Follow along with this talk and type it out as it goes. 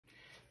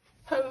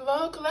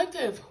Hello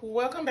collective,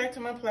 welcome back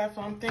to my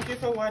platform. Thank you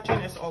for watching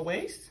as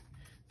always.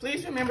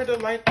 Please remember to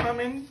like,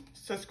 comment,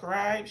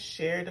 subscribe,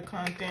 share the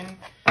content.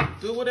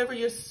 Do whatever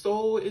your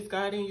soul is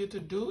guiding you to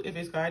do. If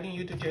it's guiding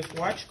you to just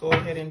watch, go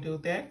ahead and do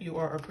that. You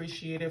are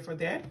appreciated for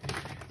that.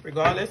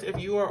 Regardless if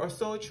you are a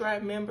soul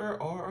tribe member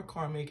or a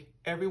karmic,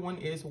 everyone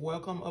is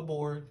welcome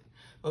aboard.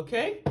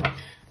 Okay?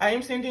 I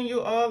am sending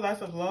you all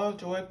lots of love,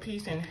 joy,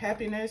 peace, and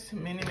happiness.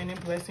 Many, many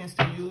blessings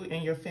to you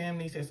and your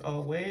families as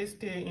always.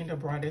 Stay in the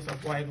brightest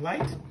of white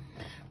light.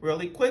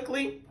 Really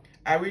quickly,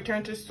 I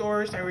return to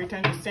source. I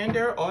return to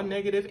sender. All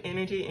negative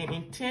energy and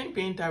intent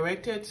being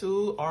directed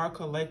to our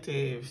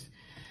collectives.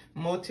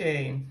 Mote.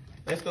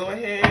 Let's go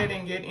ahead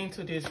and get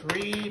into this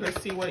read.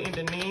 Let's see what in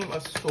the name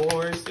of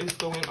source is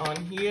going on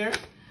here.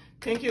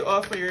 Thank you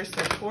all for your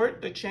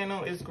support. The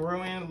channel is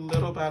growing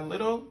little by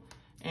little.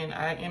 And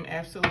I am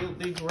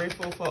absolutely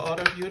grateful for all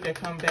of you that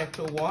come back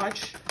to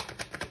watch,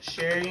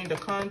 sharing the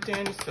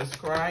content,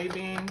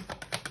 subscribing,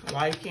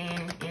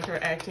 liking,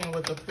 interacting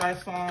with the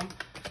platform.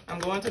 I'm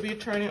going to be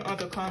turning on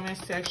the comment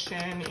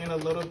section in a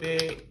little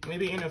bit,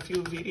 maybe in a few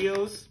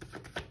videos.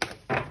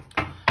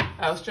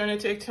 I was trying to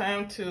take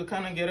time to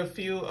kind of get a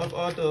few of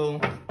all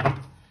the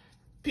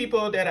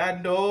people that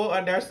I know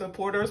are their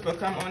supporters, but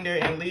come on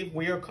there and leave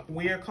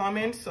weird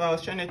comments. So I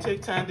was trying to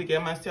take time to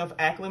get myself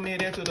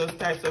acclimated to those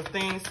types of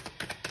things.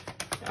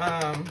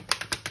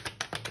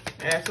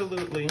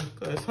 Absolutely,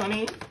 because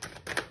honey,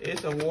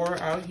 it's a war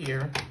out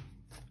here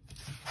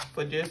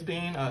for just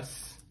being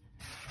us.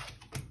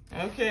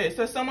 Okay,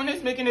 so someone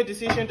is making a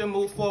decision to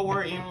move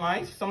forward in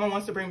life. Someone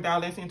wants to bring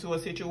balance into a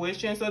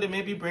situation, so they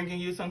may be bringing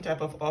you some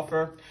type of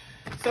offer.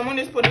 Someone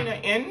is putting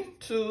an end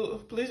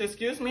to, please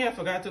excuse me, I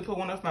forgot to put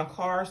one of my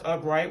cards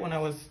upright when I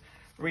was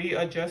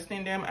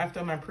readjusting them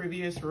after my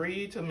previous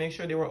read to make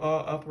sure they were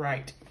all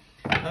upright.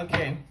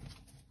 Okay.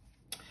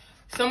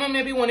 Someone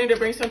may be wanting to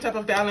bring some type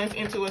of balance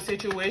into a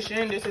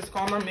situation. This is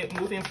karma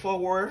moving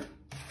forward.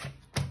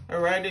 All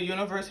right, the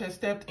universe has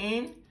stepped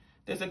in.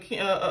 There's a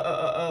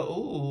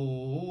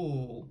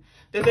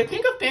there's a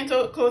King of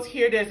Pentacles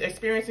here that's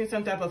experiencing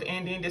some type of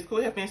ending. This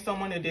could have been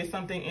someone that did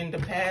something in the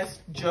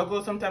past,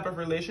 juggle some type of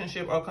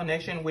relationship or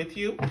connection with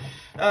you.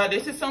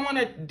 This is someone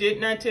that did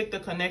not take the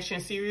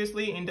connection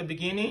seriously in the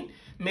beginning,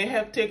 may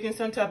have taken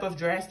some type of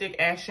drastic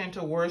action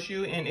towards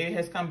you, and it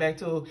has come back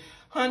to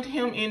hunt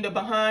him in the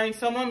behind.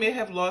 Someone may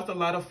have lost a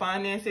lot of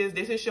finances.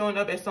 This is showing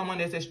up as someone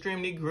that's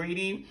extremely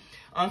greedy,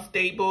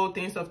 unstable,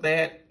 things of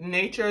that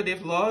nature.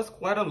 They've lost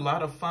quite a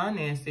lot of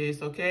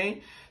finances,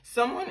 okay?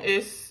 Someone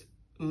is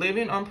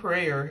living on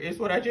prayer, is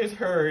what I just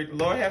heard.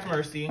 Lord have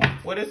mercy.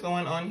 What is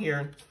going on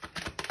here?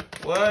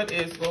 What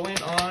is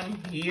going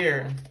on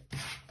here?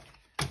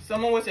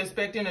 Someone was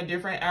expecting a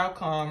different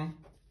outcome.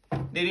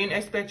 They didn't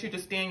expect you to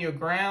stand your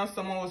ground.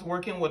 Someone was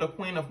working with a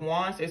Queen of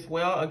Wands as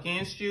well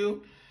against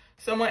you.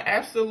 Someone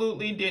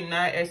absolutely did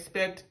not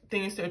expect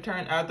things to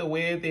turn out the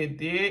way they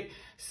did.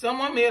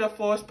 Someone made a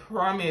false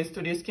promise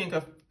to this King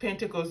of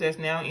Pentacles that's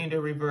now in the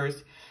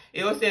reverse.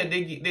 It was that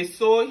they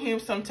sold him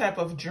some type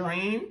of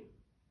dream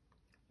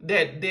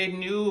that they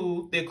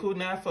knew they could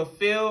not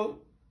fulfill.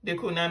 They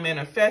could not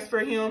manifest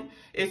for him.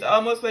 It's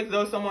almost like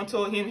though someone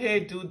told him, hey,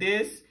 do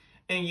this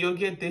and you'll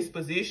get this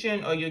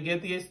position or you'll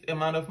get this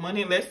amount of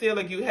money. Let's say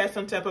like you had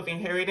some type of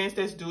inheritance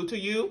that's due to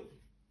you.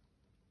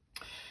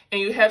 And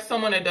you have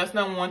someone that does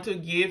not want to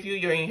give you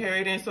your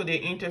inheritance, so they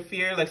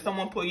interfere. Like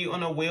someone put you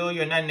on a will.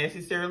 You're not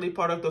necessarily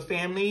part of the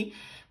family,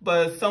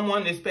 but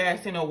someone is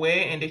passing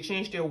away and they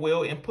changed their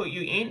will and put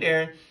you in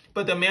there.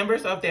 But the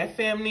members of their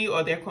family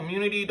or their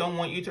community don't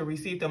want you to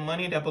receive the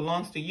money that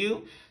belongs to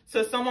you.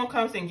 So someone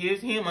comes and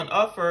gives him an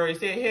offer and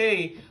say,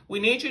 hey, we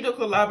need you to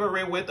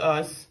collaborate with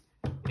us.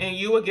 And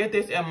you will get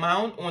this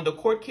amount. When the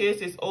court case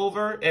is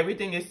over,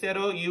 everything is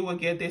settled, you will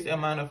get this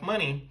amount of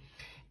money.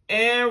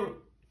 And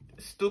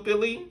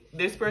stupidly,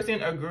 this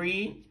person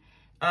agreed,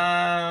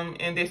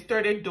 and they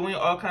started doing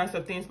all kinds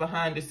of things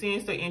behind the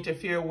scenes to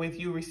interfere with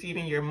you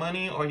receiving your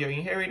money or your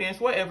inheritance,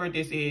 whatever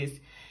this is.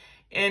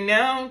 And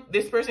now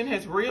this person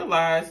has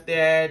realized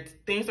that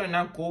things are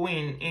not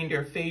going in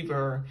their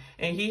favor,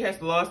 and he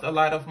has lost a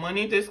lot of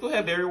money. This could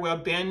have very well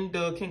been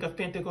the King of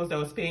Pentacles that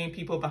was paying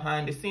people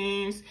behind the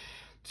scenes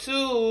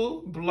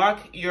to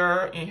block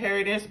your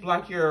inheritance,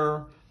 block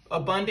your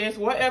abundance,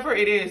 whatever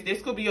it is.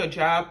 This could be a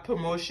job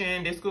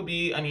promotion, this could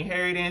be an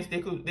inheritance,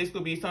 this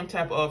could be some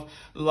type of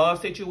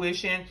love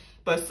situation,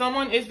 but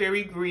someone is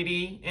very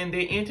greedy and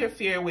they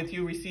interfere with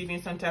you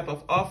receiving some type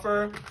of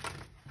offer.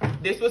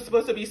 This was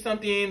supposed to be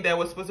something that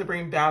was supposed to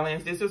bring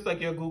balance. This is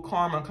like your good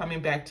karma coming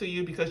back to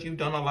you because you've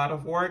done a lot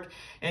of work.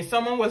 And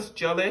someone was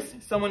jealous.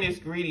 Someone is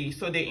greedy.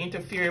 So they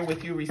interfere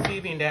with you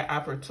receiving that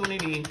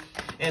opportunity.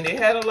 And they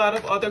had a lot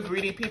of other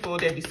greedy people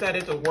that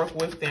decided to work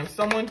with them.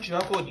 Someone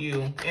juggled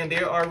you and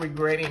they are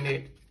regretting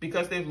it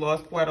because they've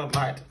lost quite a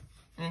lot.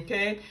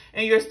 Okay?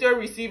 And you're still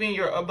receiving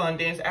your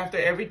abundance after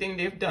everything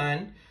they've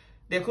done.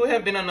 There could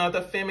have been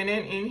another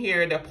feminine in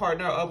here that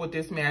partnered up with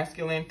this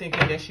masculine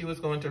thinking that she was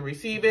going to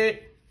receive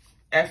it.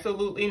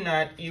 Absolutely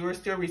not. You are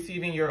still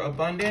receiving your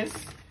abundance.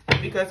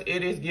 because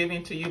it is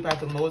given to you by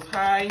the Most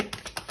High.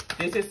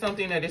 This is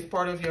something that is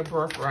part of your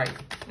birthright,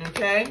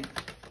 okay?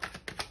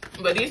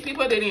 But these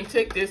people, they didn't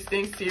take this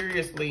thing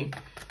seriously.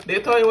 They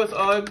thought it was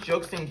all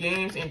jokes and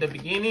games in the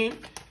beginning,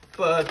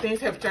 but things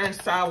have turned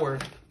sour,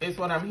 is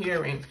what I'm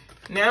hearing.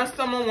 Now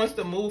someone wants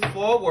to move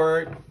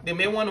forward. They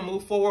may want to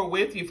move forward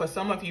with you for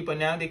some of you, but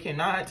now they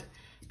cannot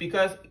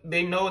because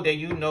they know that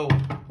you know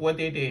what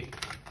they did.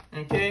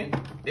 Okay?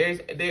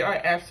 They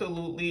are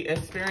absolutely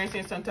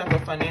experiencing some type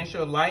of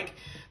financial lack.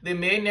 They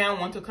may now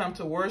want to come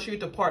towards you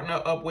to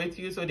partner up with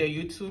you so that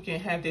you two can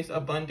have this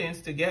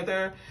abundance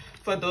together.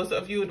 For those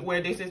of you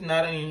where this is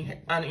not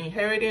an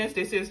inheritance,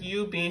 this is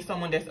you being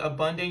someone that's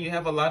abundant. You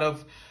have a lot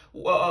of,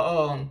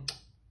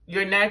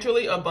 you're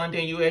naturally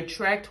abundant. You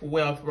attract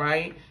wealth,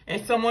 right?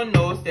 And someone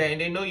knows that, and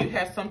they know you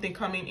have something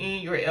coming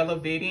in. You're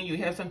elevating. You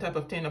have some type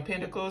of 10 of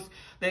Pentacles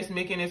that's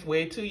making its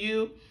way to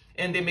you.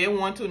 And they may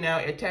want to now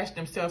attach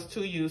themselves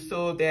to you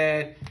so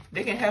that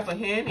they can have a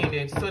hand in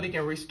it, so they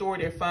can restore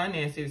their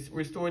finances,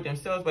 restore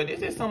themselves. But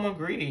this is someone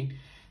greedy.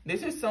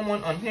 This is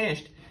someone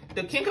unhinged.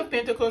 The King of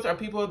Pentacles are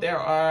people that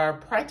are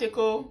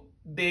practical.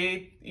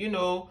 They, you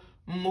know,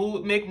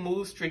 make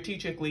moves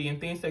strategically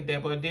and things like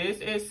that. But this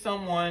is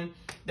someone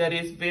that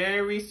is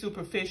very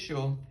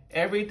superficial.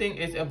 Everything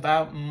is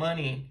about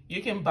money.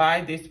 You can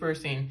buy this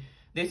person.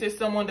 This is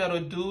someone that will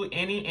do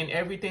any and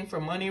everything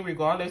for money,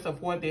 regardless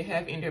of what they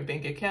have in their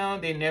bank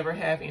account. They never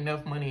have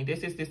enough money. This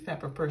is this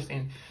type of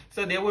person.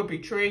 So they will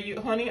betray you.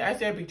 Honey, I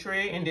said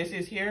betray, and this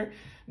is here.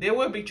 They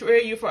will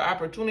betray you for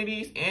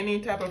opportunities,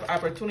 any type of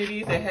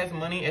opportunities that has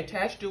money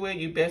attached to it.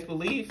 You best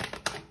believe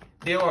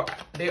they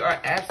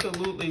are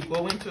absolutely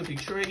going to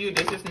betray you.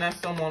 This is not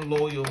someone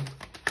loyal.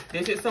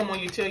 This is someone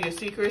you tell your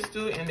secrets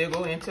to, and they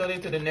go and tell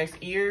it to the next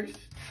ears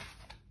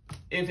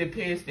if it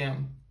pays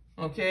them.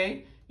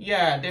 Okay?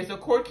 Yeah, there's a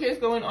court case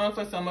going on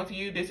for some of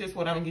you. This is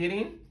what I'm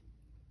getting.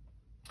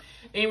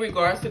 In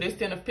regards to this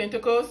 10 of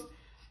Pentacles,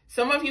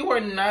 some of you are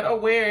not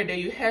aware that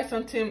you had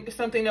something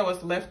that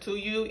was left to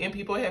you, and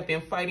people have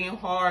been fighting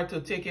hard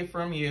to take it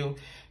from you.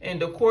 And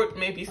the court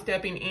may be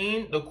stepping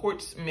in. The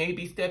courts may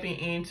be stepping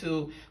in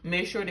to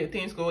make sure that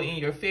things go in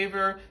your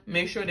favor.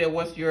 Make sure that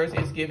what's yours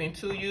is given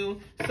to you.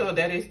 So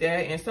that is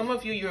that. And some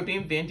of you, you're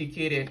being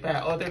vindicated by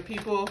other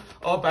people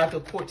or by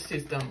the court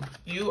system.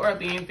 You are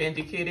being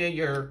vindicated.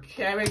 Your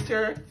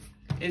character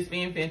is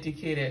being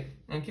vindicated.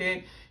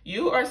 Okay?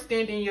 You are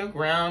standing your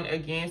ground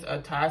against a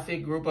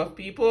toxic group of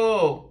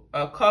people,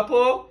 a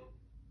couple,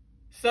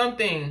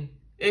 something.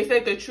 It's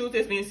like the truth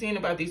is being seen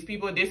about these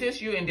people. This is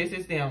you and this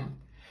is them.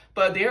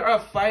 But they are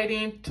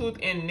fighting tooth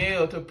and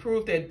nail to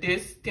prove that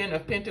this 10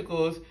 of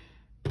Pentacles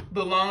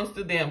belongs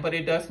to them, but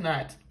it does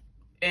not.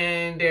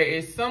 And there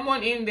is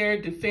someone in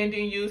there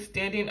defending you,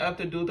 standing up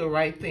to do the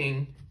right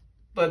thing.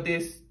 But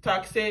this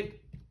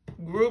toxic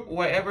group,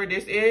 whatever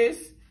this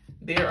is,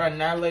 they are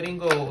not letting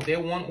go. They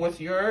want what's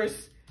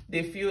yours.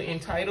 They feel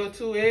entitled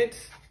to it.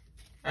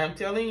 I'm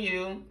telling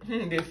you,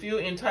 they feel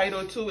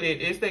entitled to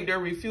it. It's like they're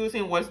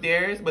refusing what's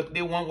theirs, but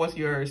they want what's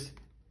yours.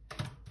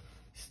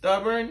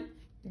 Stubborn,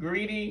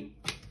 greedy.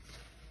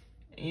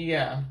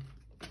 Yeah.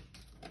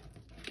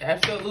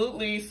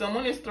 Absolutely.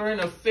 Someone is throwing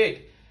a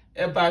fit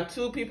about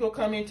two people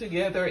coming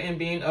together and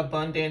being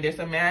abundant. There's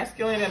a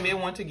masculine that may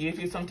want to give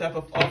you some type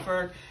of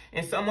offer,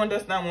 and someone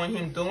does not want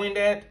him doing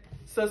that.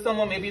 So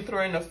someone may be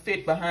throwing a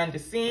fit behind the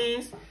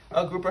scenes.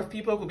 A group of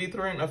people could be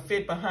throwing a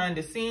fit behind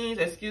the scenes.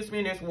 Excuse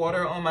me, there's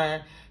water on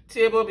my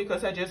table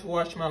because I just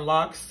washed my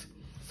locks.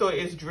 So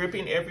it's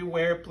dripping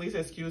everywhere. Please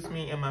excuse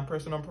me and my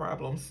personal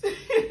problems.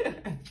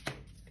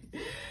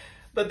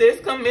 But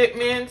this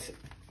commitment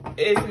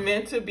is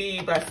meant to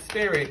be by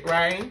spirit,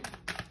 right?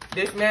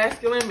 This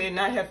masculine may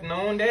not have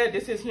known that.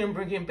 This is him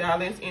bringing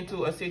balance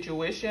into a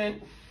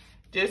situation.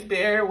 Just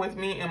bear with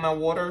me and my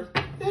water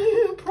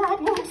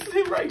problems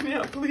right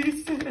now,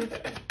 please.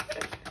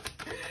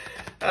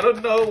 I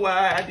don't know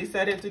why I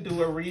decided to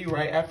do a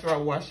rewrite after I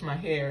washed my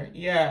hair.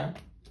 Yeah.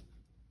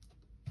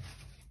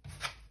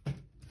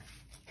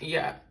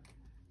 Yeah.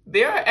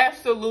 They are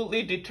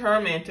absolutely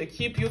determined to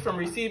keep you from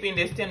receiving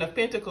this 10 of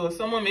Pentacles.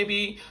 Someone may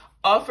be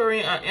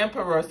offering an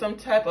emperor some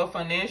type of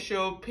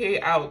financial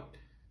payout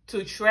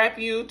to trap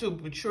you, to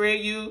betray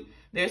you.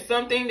 There's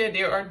something that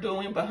they are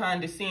doing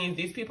behind the scenes.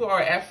 These people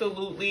are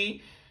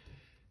absolutely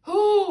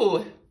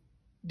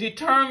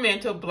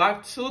determined to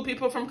block two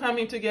people from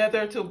coming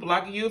together, to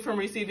block you from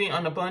receiving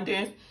an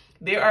abundance.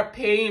 They are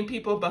paying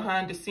people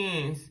behind the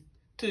scenes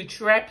to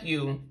trap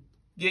you,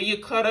 get you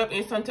caught up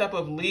in some type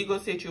of legal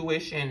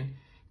situation,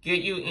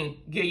 get you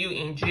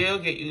in jail,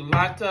 get you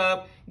locked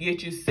up,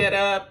 get you set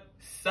up,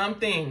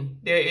 something.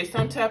 There is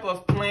some type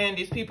of plan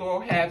these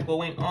people have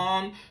going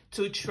on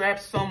to trap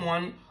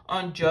someone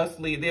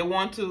unjustly. They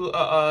want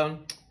to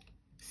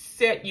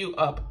set you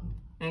up,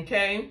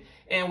 okay?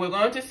 And we're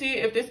going to see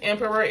if this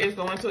emperor is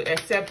going to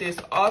accept this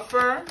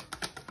offer.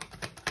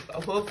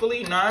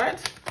 Hopefully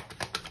not.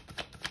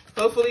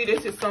 Hopefully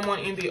this is someone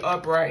in the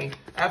upright.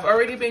 I've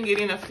already been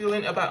getting a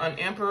feeling about an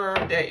emperor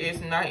that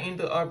is not in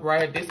the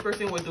upright. This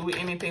person will do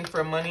anything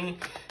for money.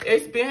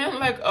 It's been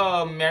like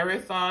a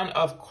marathon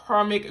of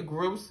karmic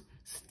groups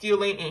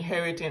stealing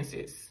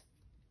inheritances.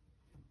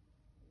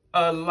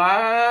 A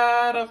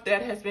lot of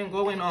that has been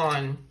going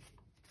on.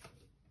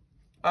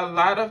 A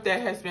lot of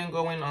that has been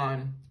going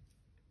on.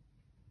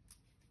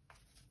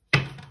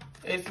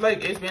 It's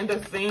like it's been the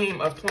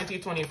theme of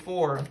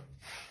 2024.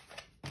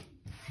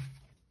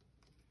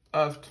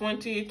 Of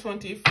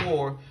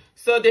 2024.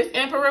 So this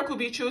emperor could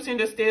be choosing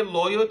to stay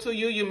loyal to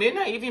you. You may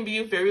not even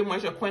be very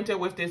much acquainted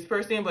with this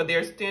person, but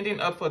they're standing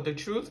up for the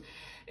truth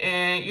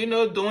and, you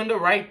know, doing the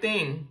right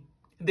thing.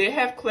 They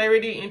have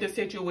clarity in the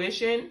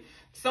situation.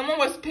 Someone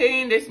was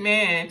paying this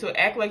man to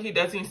act like he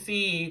doesn't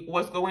see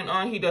what's going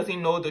on. He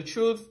doesn't know the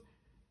truth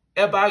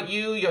about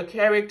you, your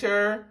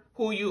character,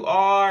 who you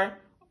are,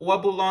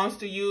 what belongs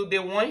to you. They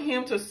want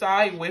him to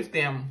side with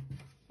them,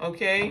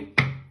 okay?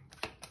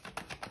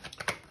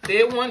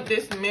 They want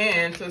this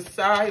man to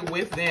side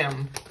with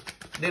them.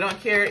 They don't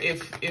care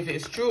if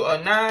it's true or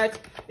not,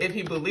 if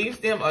he believes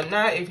them or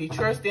not, if he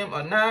trusts them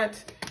or not.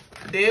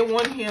 They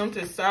want him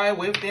to side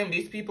with them.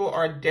 These people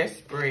are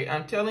desperate.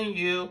 I'm telling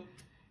you,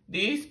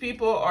 these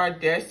people are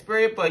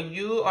desperate, but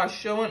you are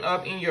showing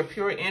up in your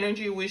pure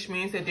energy, which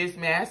means that this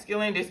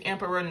masculine, this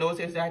emperor knows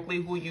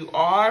exactly who you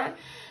are.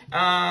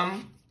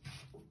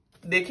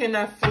 They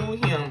cannot fool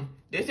him.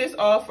 This is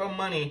all for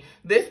money.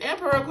 This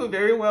emperor could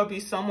very well be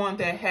someone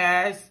that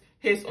has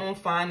his own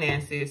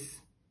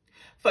finances.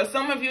 For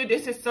some of you,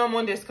 this is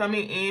someone that's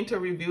coming in to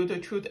reveal the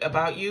truth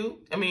about you.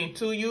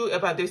 To you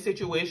about this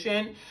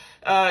situation.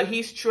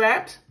 He's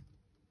trapped,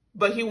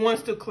 but he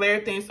wants to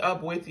clear things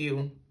up with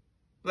you.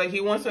 Like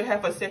he wants to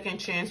have a second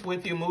chance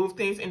with you, move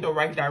things in the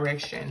right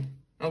direction.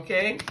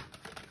 Okay?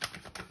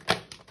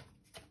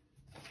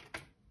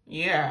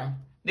 Yeah.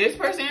 This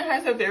person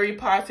has a very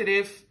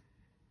positive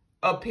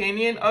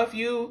opinion of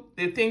you.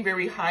 They think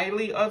very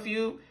highly of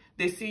you.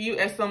 They see you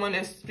as someone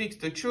that speaks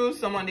the truth,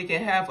 someone they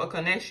can have a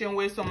connection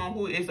with, someone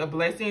who is a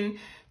blessing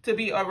to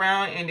be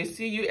around, and they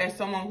see you as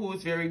someone who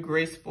is very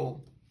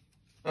graceful.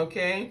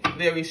 Okay?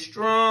 Very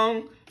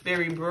strong,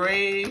 very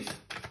brave,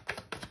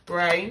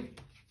 right?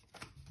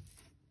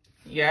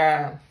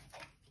 Yeah.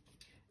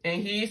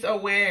 And he's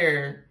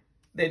aware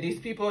that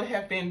these people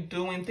have been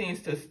doing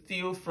things to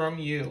steal from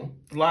you,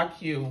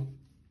 block you.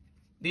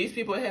 These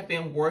people have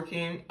been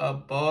working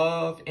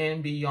above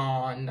and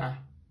beyond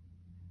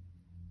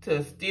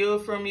to steal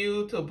from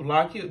you, to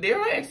block you. They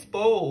are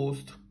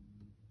exposed.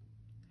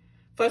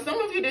 For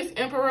some of you, this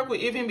emperor could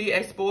even be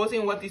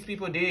exposing what these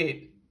people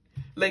did.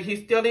 Like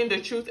he's telling the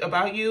truth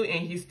about you,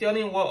 and he's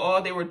telling what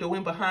all they were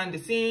doing behind the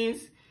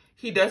scenes.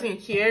 He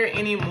doesn't care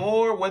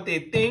anymore what they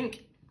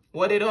think,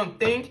 what they don't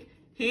think.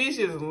 He's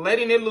just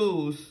letting it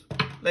loose.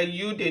 Like,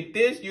 you did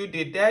this, you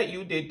did that,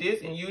 you did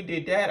this, and you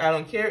did that. I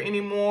don't care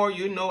anymore.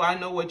 You know, I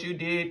know what you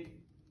did.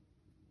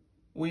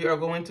 We are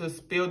going to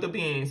spill the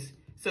beans.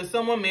 So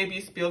someone may be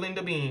spilling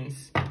the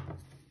beans.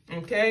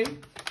 Okay?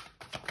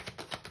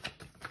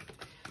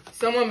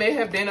 Someone may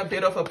have been a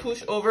bit of a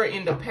pushover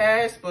in the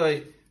past,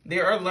 but they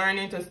are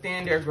learning to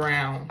stand their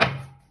ground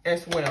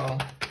as well.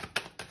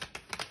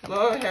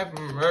 Lord have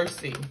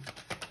mercy.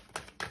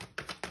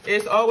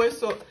 It's always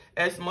so...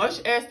 As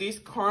much as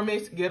these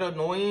karmics get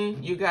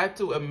annoying, you got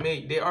to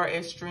admit they are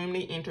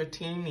extremely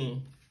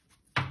entertaining.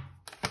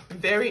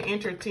 Very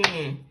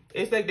entertaining.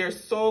 It's like they're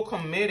so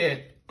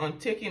committed on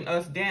taking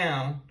us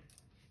down.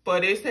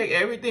 But it's like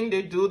everything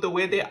they do, the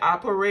way they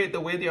operate,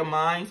 the way their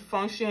minds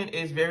function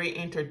is very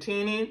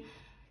entertaining.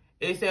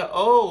 It's like,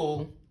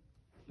 oh,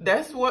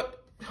 that's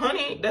what,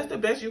 honey, that's the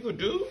best you could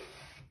do?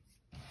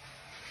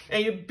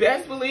 And you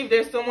best believe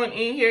there's someone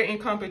in here in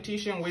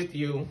competition with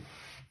you.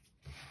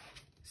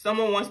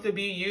 Someone wants to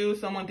be you.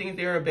 Someone thinks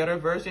they're a better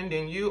version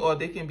than you, or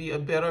they can be a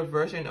better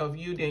version of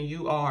you than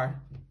you are.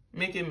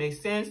 Make it make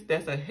sense.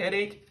 That's a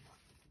headache.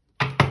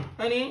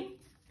 Honey,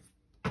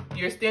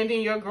 you're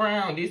standing your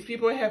ground. These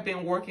people have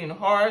been working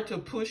hard to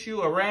push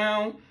you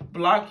around,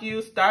 block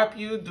you, stop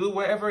you, do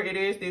whatever it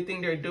is they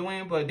think they're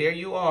doing, but there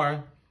you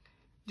are.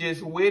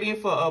 Just waiting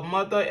for a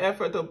mother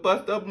effort to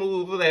bust up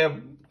move like,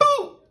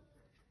 boom,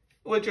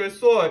 with your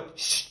sword.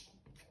 Shh.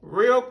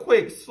 Real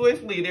quick,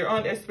 swiftly. They're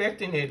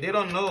unexpecting it. They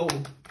don't know.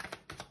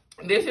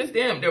 This is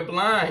them. They're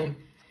blind.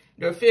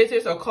 Their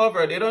faces are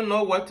covered. They don't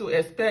know what to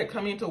expect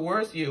coming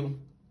towards you.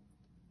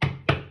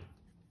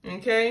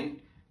 Okay?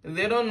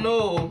 They don't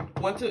know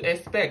what to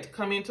expect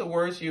coming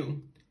towards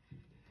you.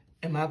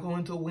 Am I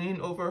going to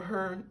win over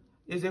her?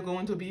 Is it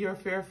going to be a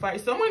fair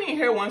fight? Someone in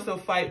here wants to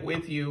fight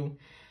with you.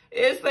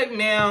 It's like,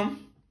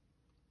 ma'am,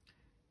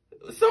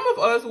 some of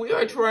us, we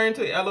are trying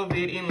to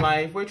elevate in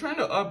life. We're trying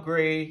to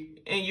upgrade.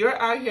 And you're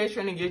out here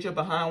trying to get your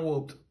behind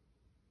whooped.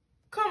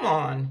 Come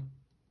on.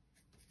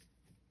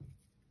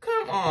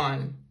 Come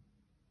on.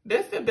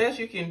 That's the best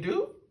you can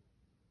do?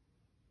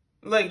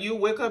 Like, you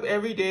wake up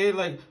every day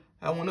like,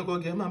 I want to go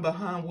get my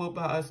behind whooped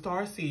by a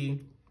starseed.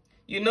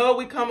 You know,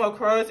 we come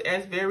across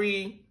as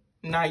very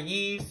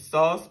naive,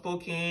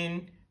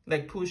 soft-spoken,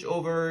 like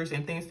pushovers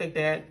and things like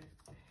that.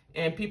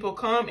 And people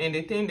come and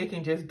they think they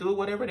can just do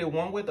whatever they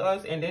want with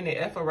us, and then they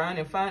F around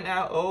and find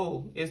out,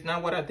 oh, it's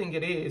not what I think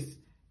it is.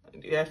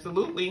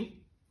 Absolutely.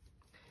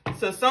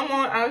 So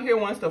someone out here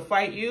wants to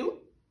fight you.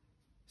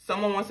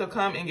 Someone wants to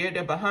come and get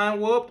their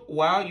behind whooped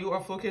while you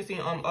are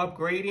focusing on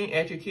upgrading,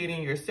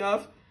 educating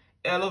yourself,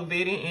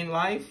 elevating in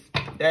life.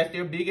 That's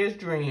their biggest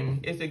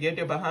dream, is to get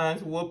their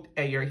behinds whooped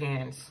at your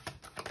hands.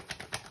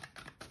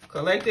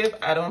 Collective,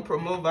 I don't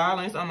promote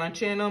violence on my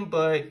channel,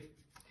 but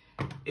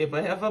if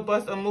I ever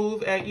bust a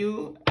move at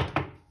you,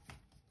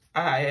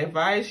 I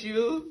advise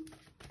you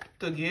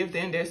to give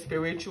them their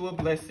spiritual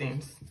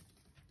blessings.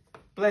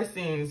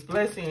 Blessings,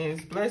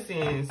 blessings,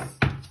 blessings.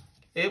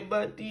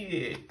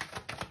 Everybody.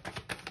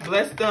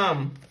 Bless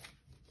them.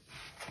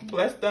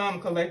 Bless them,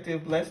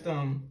 collective. Bless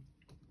them.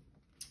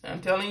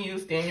 I'm telling you,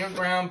 stand your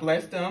ground.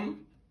 Bless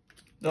them.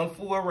 Don't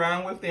fool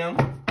around with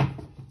them.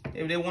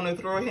 If they want to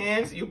throw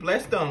hands, you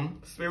bless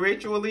them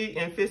spiritually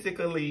and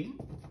physically.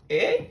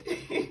 Eh?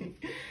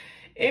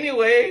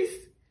 Anyways,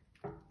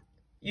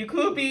 you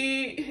could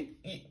be,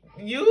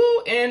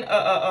 you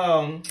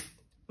and,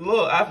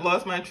 look, I've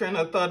lost my train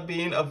of thought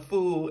being a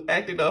fool,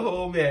 acting a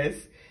whole mess.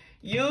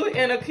 You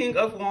and a King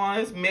of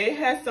Wands may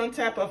have some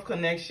type of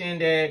connection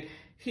that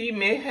he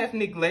may have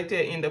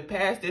neglected in the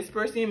past. This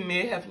person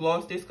may have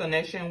lost this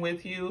connection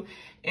with you,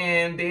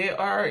 and they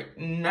are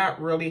not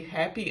really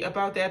happy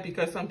about that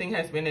because something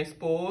has been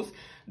exposed.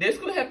 This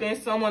could have been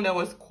someone that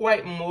was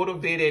quite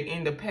motivated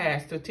in the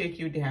past to take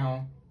you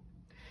down.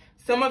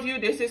 Some of you,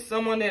 this is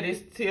someone that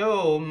is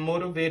still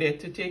motivated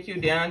to take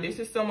you down. This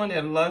is someone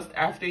that lusts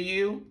after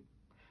you.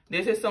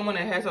 This is someone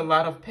that has a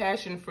lot of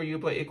passion for you,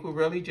 but it could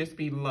really just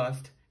be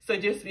lust. So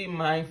just be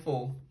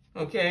mindful,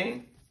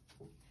 okay?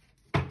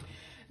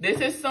 This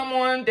is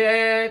someone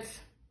that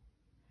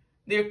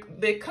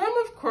they come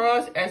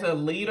across as a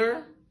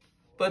leader,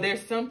 but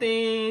there's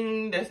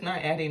something that's not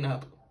adding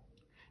up.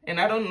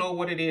 And I don't know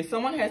what it is.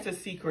 Someone has a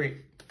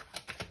secret.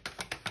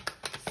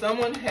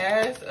 Someone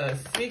has a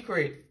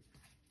secret.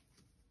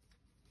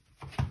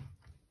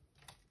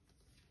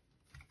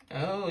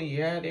 Oh,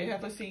 yeah, they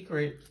have a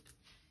secret.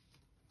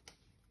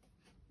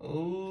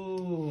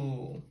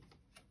 Ooh.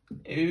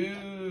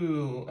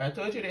 Ooh. I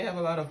told you they have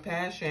a lot of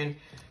passion.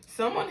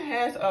 Someone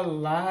has a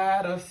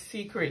lot of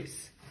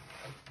secrets.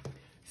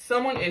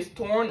 Someone is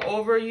torn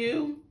over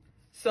you.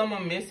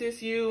 Someone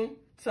misses you.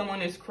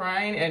 Someone is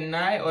crying at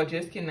night or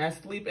just cannot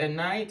sleep at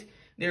night.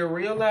 They're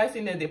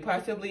realizing that they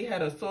possibly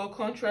had a soul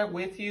contract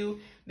with you.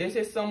 This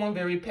is someone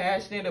very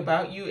passionate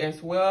about you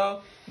as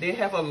well. They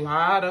have a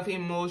lot of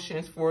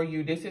emotions for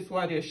you. This is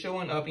why they're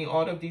showing up in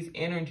all of these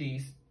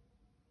energies.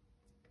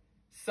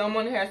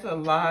 Someone has a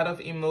lot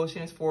of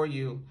emotions for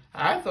you.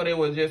 I thought it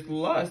was just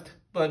lust,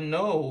 but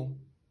no.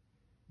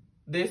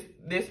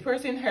 This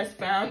person has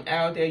found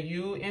out that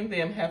you and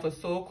them have a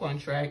soul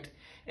contract,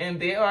 and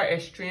they are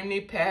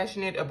extremely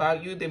passionate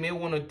about you. They may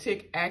want to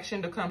take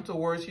action to come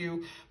towards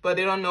you, but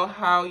they don't know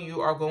how you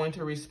are going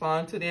to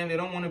respond to them. They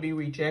don't want to be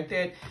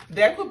rejected.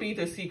 That could be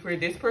the secret.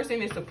 This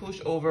person is a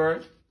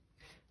pushover.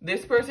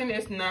 This person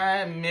is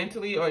not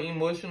mentally or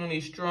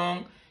emotionally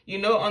strong. You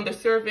know, on the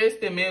surface,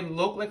 they may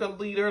look like a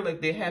leader,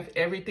 like they have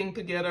everything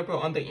together, but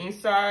on the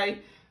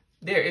inside,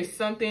 there is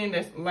something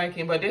that's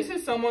lacking. But this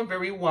is someone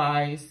very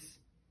wise.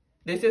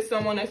 This is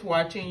someone that's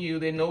watching you.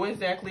 They know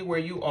exactly where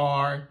you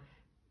are.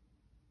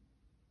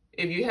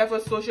 If you have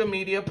a social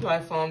media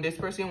platform, this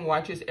person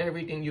watches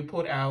everything you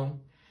put out.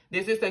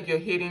 This is like your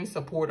hidden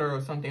supporter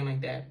or something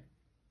like that.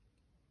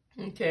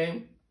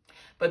 Okay?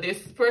 But this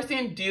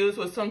person deals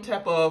with some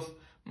type of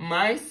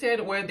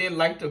mindset where they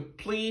like to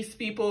please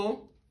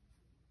people.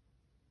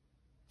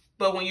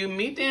 But when you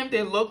meet them,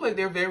 they look like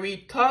they're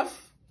very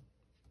tough,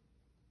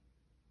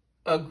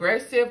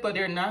 aggressive, but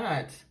they're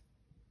not.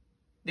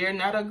 They're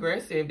not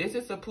aggressive. This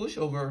is a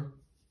pushover.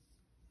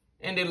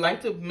 And they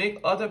like to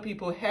make other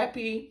people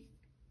happy.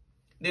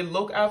 They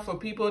look out for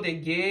people. They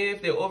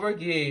give. They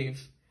overgive.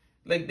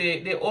 Like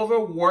they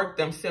overwork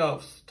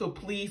themselves to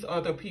please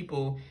other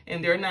people.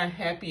 And they're not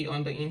happy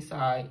on the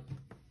inside.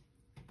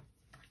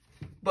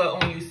 But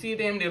when you see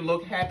them, they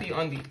look happy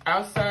on the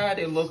outside.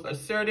 They look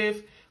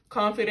assertive,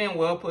 confident,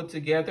 well put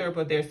together.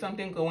 But there's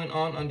something going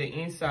on the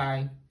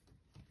inside.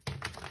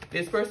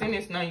 This person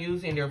is not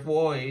using their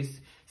voice.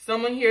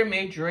 Someone here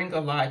may drink a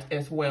lot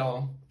as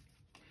well.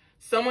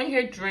 Someone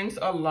here drinks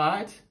a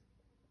lot,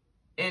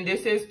 and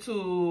this is to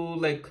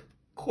like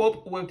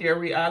cope with their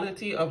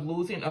reality of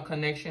losing a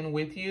connection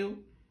with you.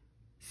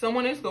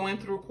 Someone is going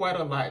through quite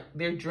a lot.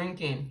 They're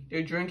drinking.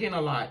 They're drinking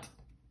a lot.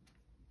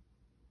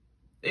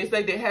 It's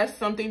like they have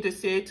something to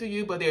say to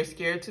you, but they're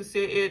scared to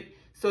say it.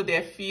 So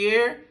their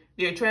fear,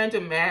 they're trying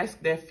to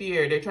mask their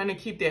fear. They're trying to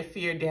keep their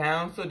fear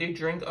down, so they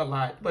drink a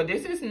lot. But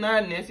this is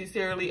not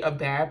necessarily a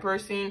bad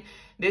person.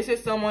 This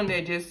is someone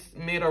that just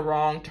made a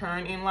wrong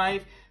turn in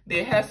life.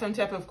 They have some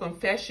type of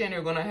confession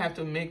they're going to have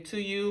to make to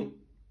you.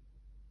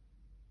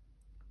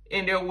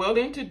 And they're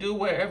willing to do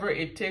whatever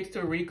it takes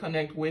to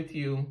reconnect with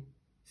you.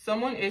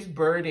 Someone is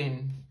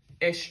burdened,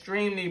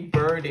 extremely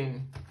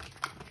burdened.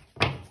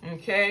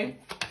 Okay?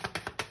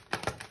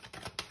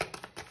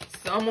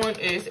 Someone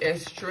is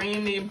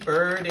extremely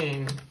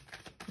burdened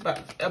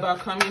about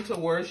coming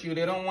towards you.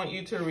 They don't want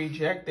you to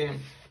reject them.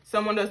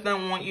 Someone does not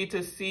want you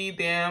to see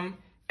them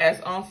as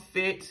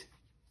unfit,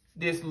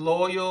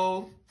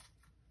 disloyal.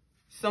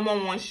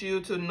 Someone wants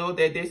you to know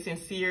that they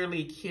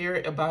sincerely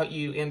care about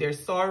you and they're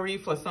sorry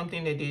for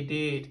something that they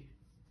did.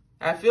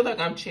 I feel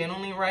like I'm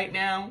channeling right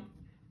now,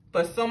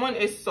 but someone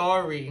is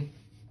sorry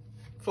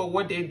for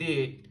what they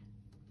did.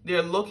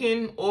 They're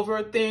looking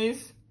over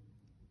things,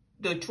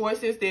 the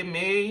choices they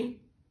made,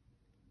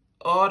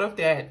 all of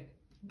that.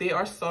 They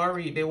are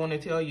sorry, they want to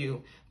tell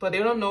you, but they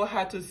don't know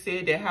how to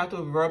say that, how to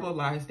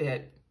verbalize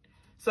that.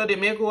 So they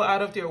may go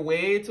out of their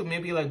way to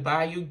maybe like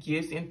buy you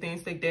gifts and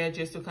things like that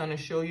just to kind of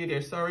show you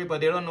they're sorry,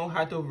 but they don't know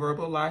how to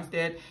verbalize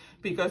that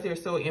because they're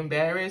so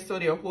embarrassed. So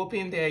they're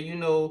hoping that, you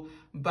know,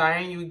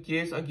 buying you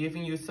gifts or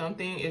giving you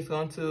something is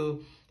going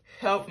to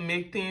help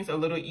make things a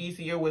little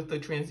easier with the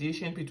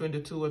transition between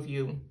the two of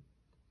you.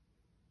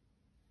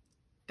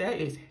 That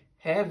is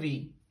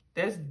heavy.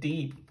 That's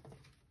deep.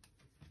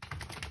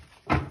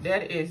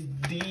 That is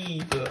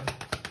deep.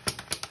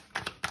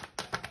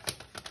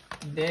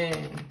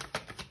 Dang.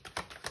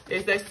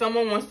 It's that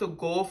someone wants to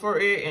go for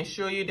it and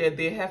show you that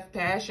they have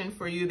passion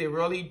for you. They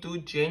really do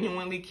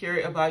genuinely care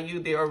about you.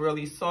 They are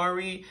really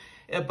sorry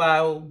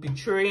about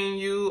betraying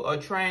you or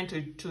trying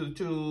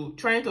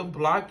to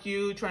block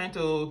you, trying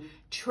to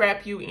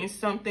trap you in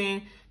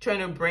something, trying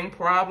to bring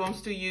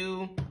problems to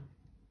you.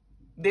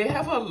 They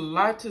have a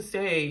lot to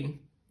say.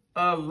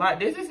 A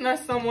lot. This is not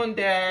someone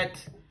that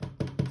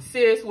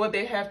says what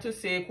they have to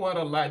say quite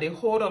a lot. They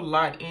hold a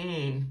lot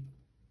in.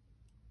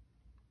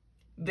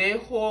 They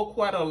hold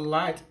quite a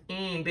lot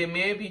in. They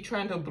may be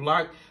trying to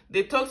block.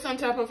 They took some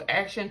type of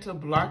action to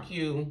block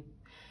you.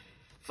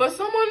 For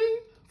someone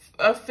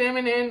of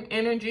feminine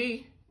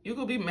energy, you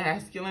could be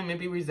masculine,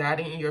 maybe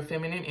residing in your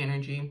feminine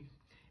energy.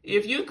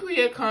 If you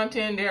create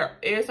content, there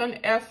is an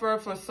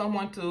effort for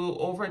someone to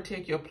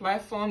overtake your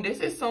platform. This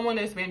is someone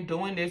that's been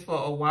doing this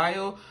for a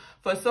while.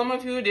 For some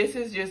of you, this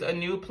is just a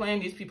new plan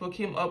these people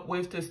came up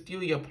with to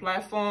steal your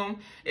platform.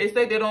 It's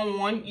like they don't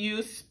want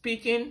you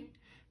speaking.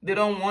 They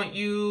don't want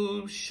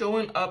you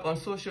showing up on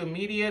social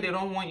media. They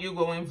don't want you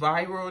going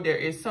viral. There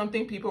is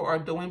something people are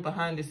doing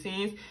behind the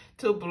scenes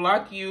to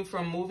block you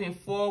from moving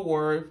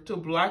forward, to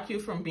block you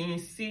from being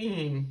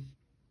seen.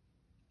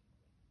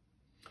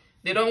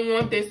 They don't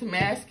want this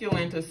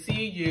masculine to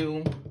see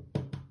you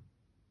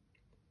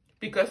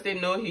because they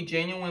know he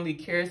genuinely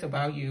cares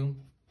about you.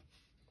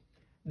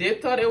 They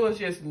thought it was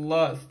just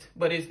lust,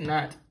 but it's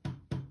not.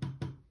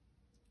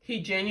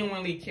 He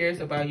genuinely cares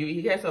about you.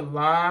 He has a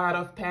lot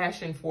of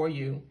passion for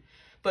you.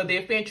 But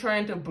they've been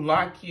trying to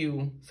block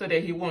you so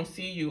that he won't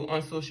see you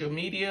on social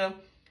media.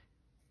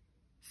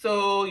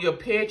 So your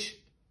pitch,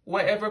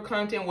 whatever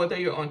content, whether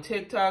you're on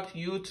TikTok,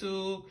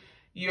 YouTube,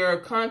 your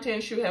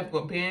content should have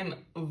been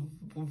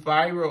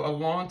viral a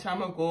long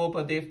time ago,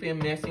 but they've been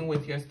messing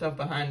with your stuff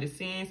behind the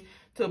scenes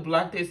to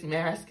block this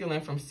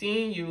masculine from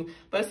seeing you.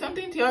 But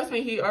something tells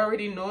me he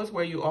already knows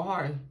where you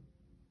are.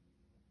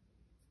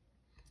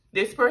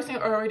 This person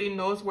already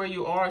knows where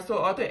you are, so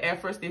all the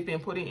efforts they've been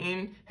putting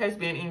in has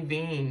been in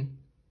vain.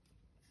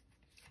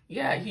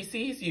 Yeah, he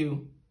sees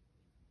you.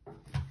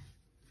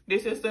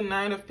 This is the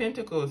Nine of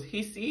Pentacles.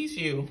 He sees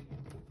you.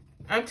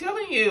 I'm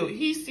telling you,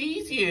 he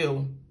sees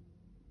you.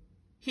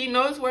 He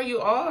knows where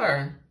you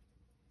are.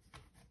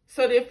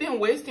 So they've been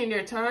wasting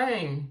their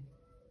time.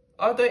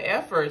 Other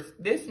efforts.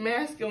 This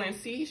masculine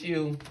sees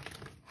you.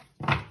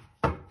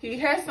 He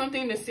has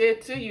something to say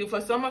to you. For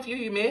some of you,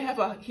 he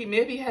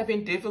may be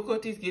having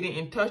difficulties getting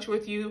in touch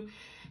with you,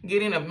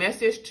 getting a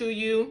message to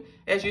you.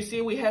 As you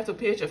see, we have the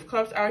Page of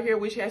Cups out here,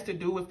 which has to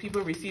do with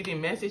people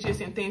receiving messages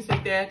and things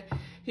like that.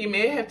 He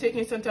may have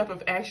taken some type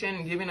of action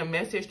and given a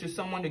message to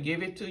someone to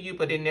give it to you,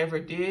 but they never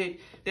did.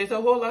 There's a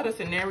whole lot of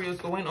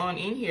scenarios going on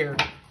in here.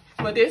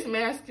 But this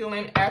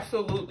masculine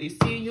absolutely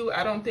see you.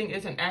 I don't think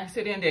it's an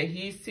accident that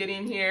he's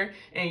sitting here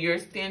and you're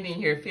standing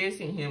here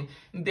facing him.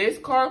 This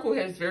card who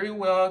has very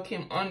well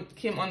came on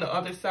the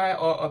other side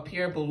or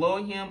appear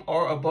below him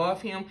or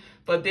above him.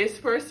 But this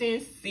person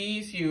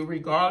sees you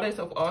regardless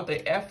of all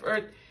the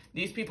effort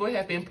these people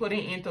have been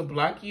putting in to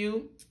block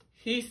you.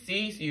 He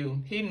sees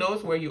you. He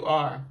knows where you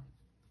are.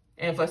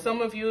 And for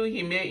some of you,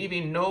 he may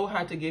even know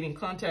how to get in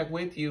contact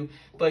with you,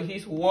 but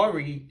he's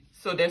worried.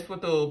 So that's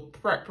what the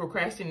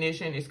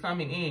procrastination is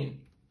coming in.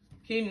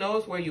 He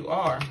knows where you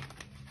are.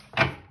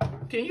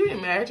 Can you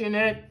imagine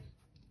that?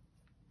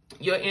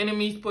 Your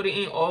enemy's putting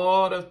in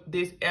all of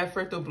this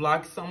effort to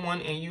block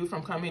someone and you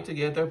from coming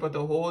together, but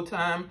the whole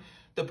time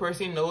the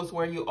person knows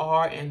where you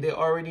are and they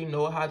already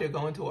know how they're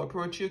going to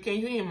approach you. Can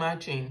you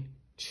imagine?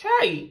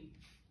 Chai!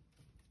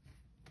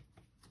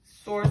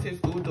 Source is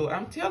Udo.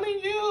 I'm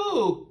telling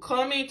you,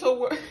 coming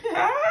towards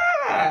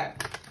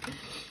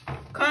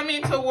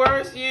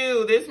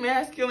you. This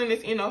masculine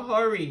is in a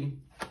hurry.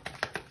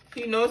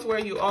 He knows where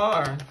you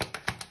are.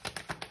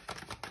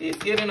 He's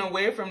getting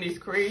away from these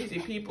crazy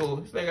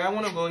people. It's like, I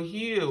want to go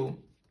heal.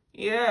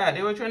 Yeah,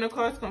 they were trying to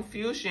cause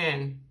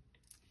confusion.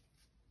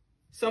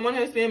 Someone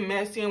has been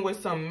messing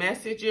with some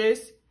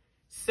messages,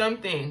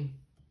 something.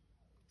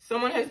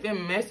 Someone has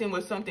been messing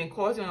with something,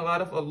 causing a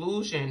lot of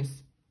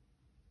illusions.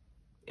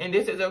 And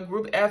this is a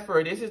group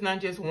effort. This is not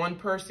just one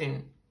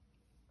person.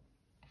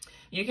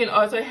 You can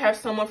also have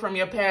someone from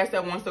your past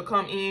that wants to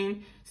come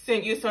in,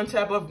 send you some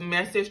type of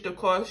message to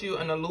cause you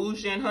an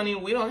illusion. Honey,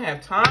 we don't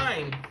have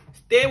time.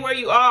 Stay where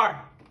you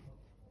are.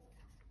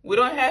 We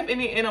don't have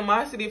any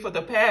animosity for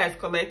the past,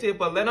 collective,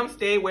 but let them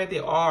stay where they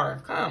are.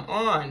 Come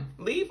on.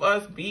 Leave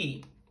us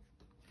be.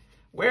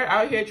 We're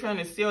out here trying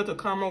to sail to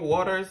calmer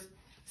waters,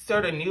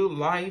 start a new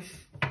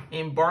life,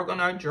 embark on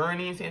our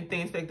journeys and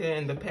things like that.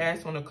 In the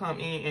past want to come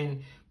in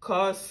and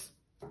cause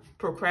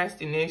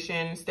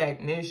procrastination,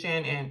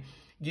 stagnation, and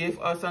give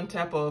us some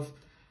type of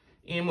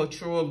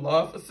immature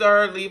love.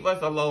 Sir, leave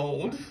us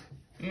alone.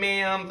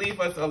 Ma'am, leave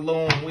us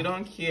alone. We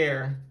don't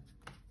care.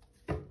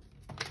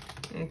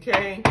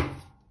 Okay?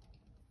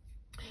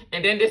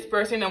 And then this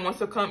person that wants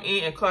to come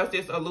in and cause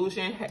this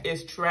illusion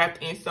is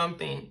trapped in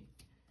something.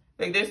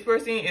 Like this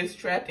person is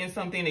trapped in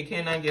something they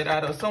cannot get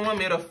out of. Someone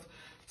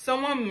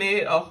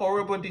made a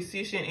horrible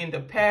decision in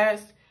the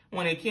past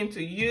when it came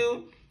to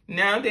you.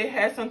 Now they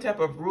had some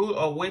type of rude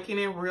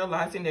awakening,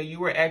 realizing that you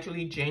were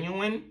actually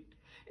genuine.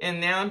 And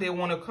now they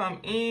want to come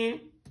in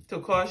to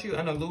cause you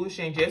an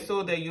illusion just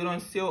so that you don't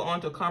sail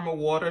onto calmer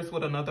waters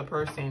with another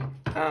person.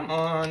 Come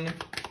on.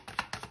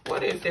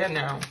 What is that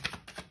now?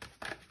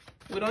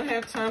 We don't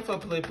have time for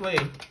play.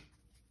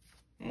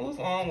 Move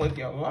on with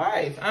your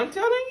life. I'm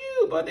telling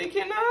you, but they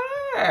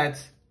cannot.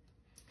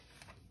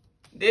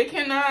 They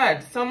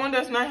cannot. Someone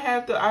does not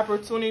have the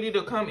opportunity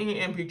to come in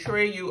and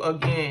betray you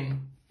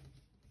again.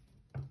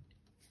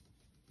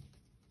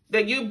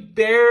 That you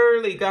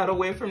barely got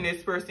away from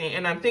this person.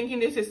 And I'm thinking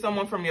this is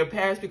someone from your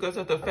past because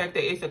of the fact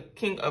that it's a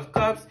King of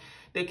Cups.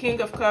 The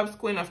King of Cups,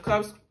 Queen of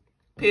Cups,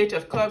 Page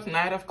of Cups,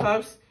 Knight of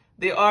Cups.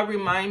 They all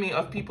remind me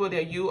of people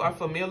that you are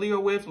familiar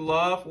with,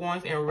 loved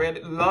ones,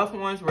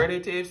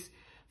 relatives,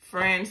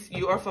 friends.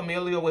 You are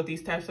familiar with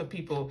these types of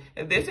people.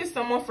 If this is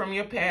someone from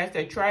your past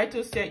that tried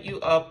to set you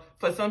up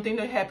for something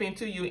to happen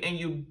to you and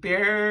you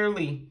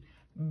barely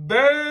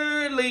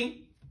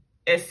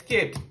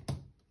escaped.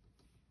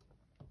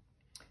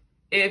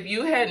 If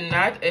you had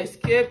not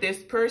escaped,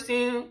 this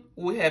person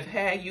would have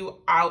had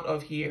you out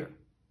of here.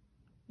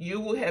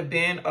 You would have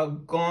been a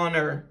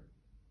goner.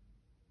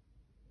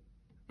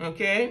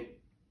 Okay?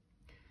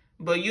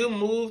 But you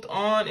moved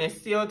on and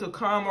sailed to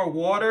calmer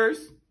waters.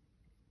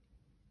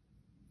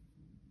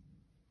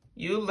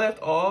 You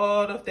left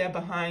all of that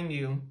behind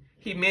you.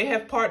 He may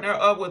have partnered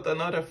up with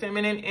another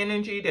feminine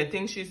energy that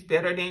thinks she's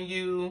better than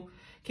you,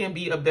 can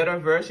be a better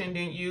version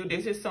than you.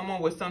 This is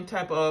someone with some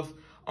type of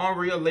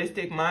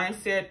unrealistic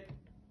mindset.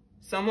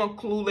 Someone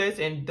clueless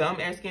and dumb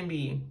as can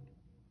be.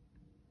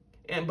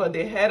 But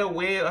they had a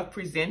way of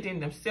presenting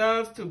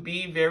themselves to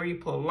be very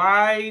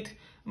polite,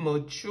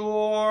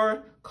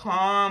 mature,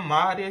 calm,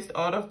 modest,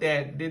 all of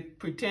that. They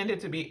pretended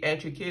to be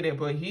educated,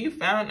 but he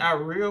found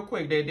out real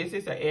quick that this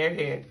is an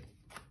airhead.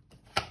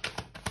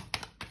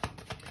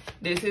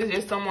 This is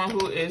just someone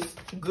who is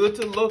good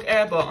to look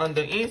at, but on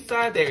the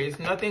inside, there is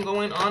nothing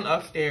going on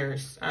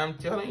upstairs. I'm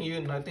telling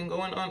you, nothing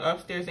going on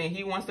upstairs, and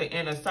he wants to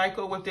end a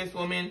cycle with this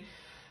woman.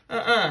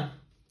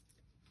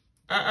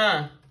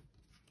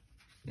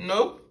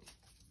 Nope.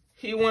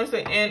 He wants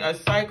to end a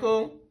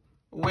cycle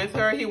with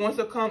her. He wants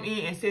to come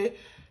in and say,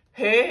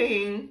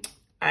 hey,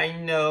 I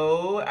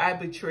know I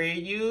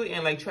betrayed you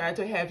and like tried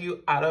to have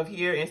you out of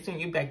here and send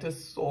you back to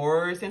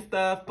source and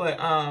stuff. But,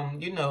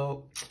 you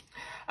know,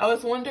 I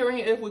was wondering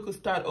if we could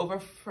start over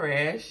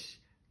fresh.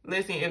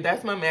 Listen, if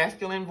that's my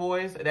masculine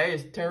voice, that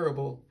is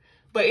terrible.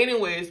 But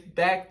anyways,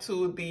 back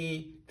to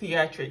the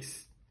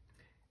theatrics.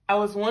 I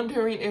was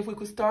wondering if we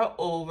could start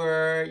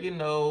over. You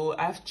know,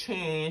 I've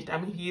changed.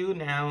 I'm you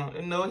now.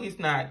 No, he's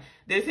not.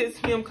 This is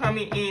him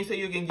coming in so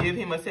you can give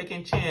him a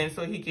second chance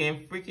so he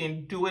can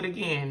freaking do it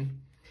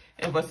again.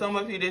 And for some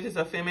of you, this is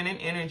a feminine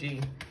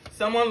energy.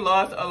 Someone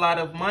lost a lot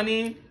of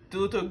money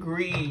due to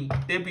greed.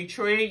 They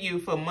betrayed you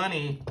for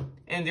money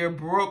and they're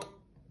broke.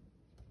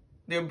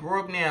 They're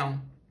broke now.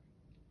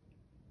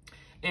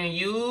 And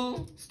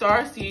you,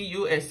 Starseed,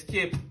 you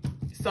escaped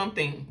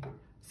something.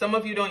 Some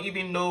of you don't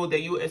even know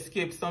that you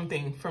escaped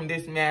something from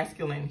this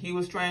masculine. He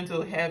was trying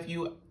to have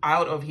you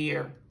out of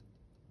here.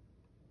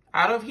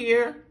 Out of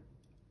here.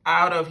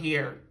 Out of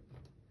here.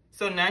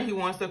 So now he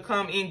wants to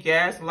come in,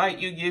 gaslight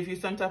you, give you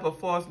some type of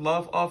false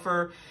love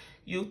offer.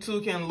 You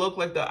two can look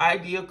like the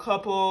ideal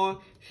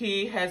couple.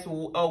 He has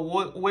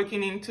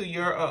awakening to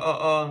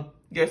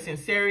your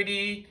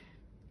sincerity,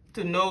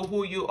 to know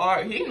who you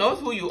are. He knows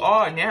who you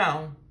are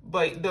now.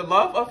 But the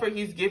love offer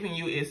he's giving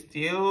you is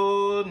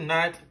still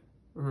not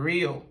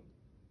real.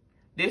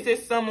 This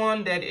is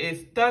someone that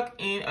is stuck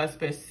in a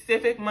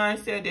specific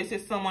mindset. This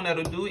is someone that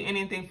will do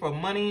anything for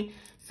money.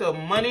 So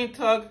money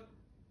talk,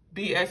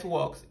 BS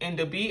walks. And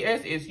the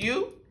BS is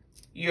you,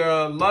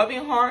 your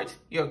loving heart,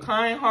 your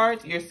kind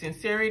heart, your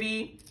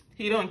sincerity.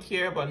 He don't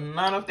care about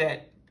none of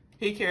that.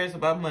 He cares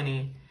about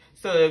money.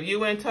 So if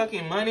you ain't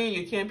talking money,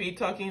 you can't be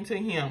talking to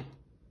him.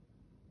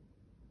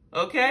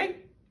 Okay?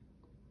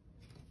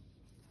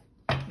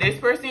 This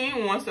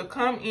person wants to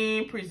come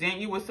in, present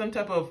you with some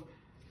type of,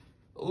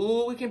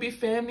 oh, we can be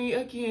family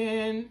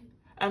again.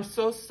 I'm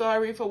so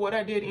sorry for what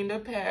I did in the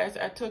past.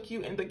 I took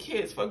you and the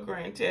kids for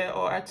granted,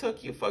 or I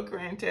took you for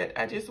granted.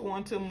 I just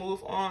want to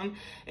move on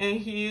and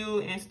heal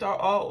and start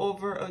all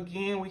over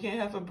again. We can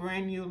have a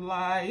brand new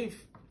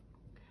life.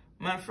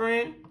 My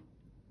friend,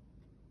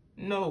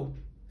 no,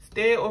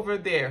 stay over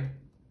there,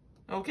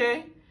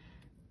 okay?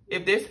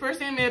 If this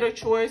person made a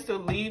choice to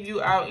leave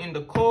you out in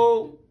the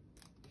cold,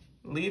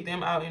 leave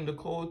them out in the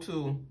cold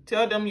too.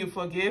 Tell them you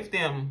forgive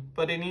them,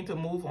 but they need to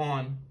move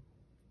on.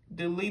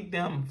 Delete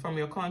them from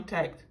your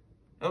contact,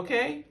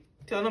 okay?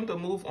 Tell them to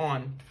move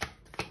on,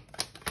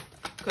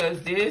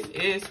 because this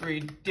is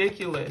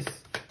ridiculous.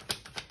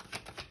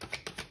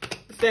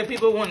 Instead,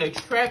 people want to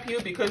trap you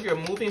because you're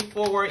moving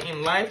forward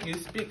in life.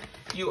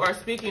 You are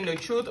speaking the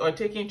truth or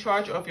taking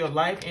charge of your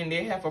life, and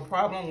they have a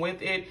problem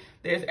with it.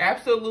 There's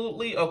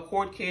absolutely a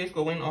court case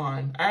going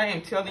on. I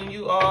am telling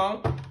you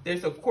all,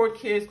 there's a court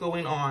case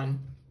going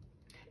on.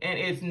 And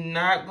it's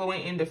not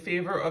going in the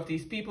favor of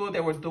these people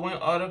that were doing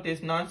all of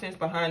this nonsense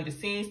behind the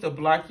scenes to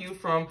block you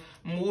from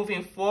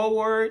moving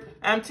forward.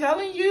 I'm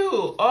telling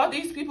you, all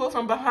these people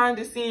from behind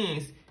the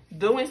scenes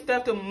doing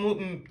stuff to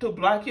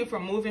block you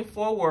from moving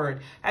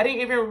forward. I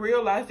didn't even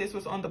realize this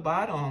was on the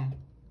bottom.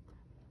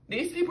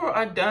 These people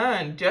are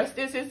done.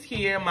 Justice is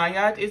here.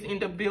 Mayat is in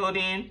the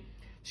building.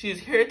 She's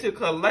here to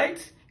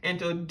collect and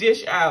to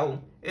dish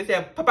out. It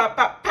said, pow, pow,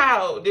 pow,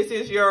 pow, this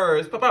is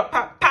yours. Pow, pow,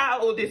 pow,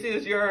 pow, this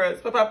is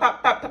yours. Pow, pow, pow,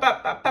 pow, pow,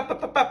 pow, pow,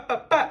 pow, pow, pow,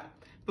 pow.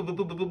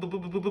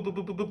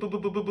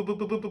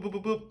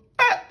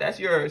 That's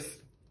yours.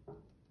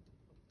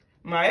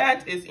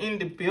 Mayat is in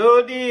the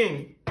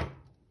building.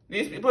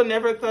 These people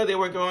never thought they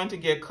were going to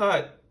get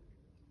caught.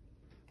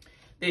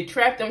 They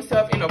trapped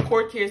themselves in a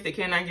court case they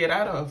cannot get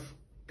out of.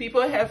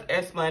 People have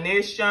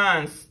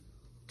explanations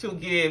to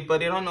give, but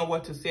they don't know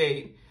what to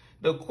say.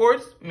 The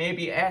courts may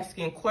be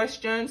asking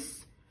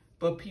questions,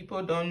 but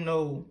people don't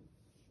know.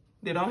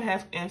 They don't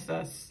have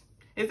answers.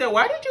 They say,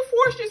 why did you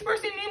forge this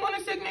person's name on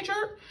a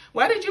signature?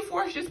 Why did you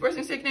forge this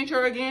person's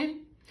signature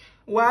again?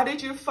 Why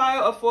did you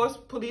file a false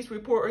police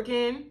report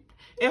again?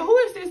 And who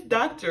is this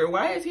doctor?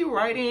 Why is he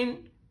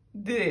writing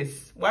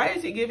this? Why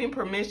is he giving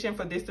permission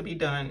for this to be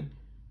done?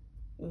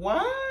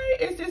 Why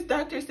is this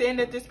doctor saying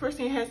that this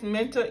person has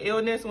mental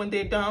illness when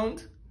they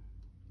don't?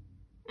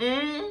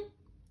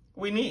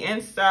 We need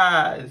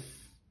answers.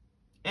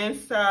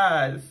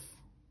 Answers.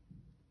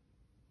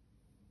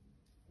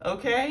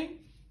 Okay?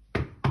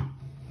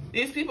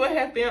 These people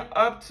have been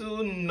up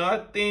to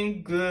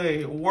nothing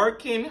good.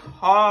 Working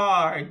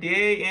hard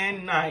day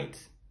and night.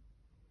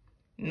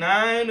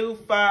 9 to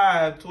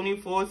 5,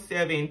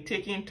 24/7,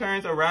 taking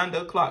turns around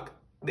the clock.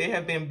 They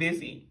have been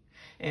busy.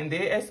 And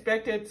they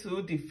expected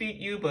to defeat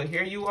you, but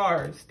here you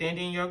are,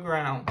 standing your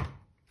ground.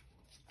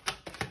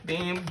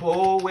 Being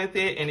bold with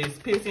it, and it's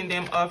pissing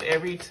them off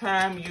every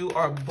time you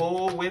are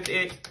bold with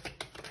it.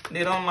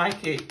 They don't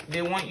like it.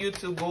 They want you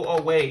to go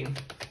away.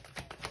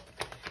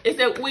 It's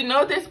that we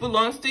know this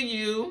belongs to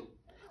you.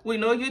 We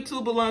know you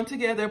two belong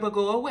together, but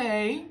go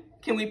away.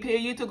 Can we pay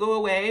you to go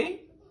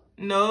away?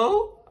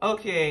 No?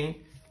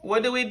 Okay.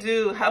 What do we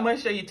do? How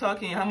much are you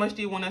talking? How much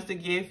do you want us to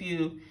give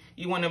you?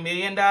 You want $1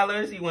 million?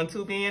 You want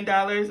 $2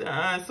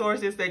 million?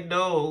 Sources say,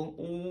 no,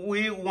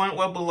 we want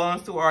what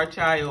belongs to our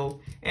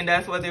child. And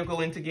that's what they're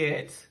going to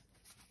get.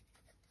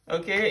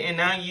 Okay? And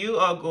now you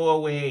all go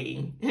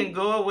away.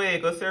 Go away.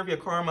 Go serve your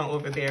karma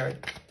over there.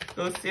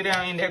 Go sit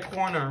down in that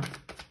corner.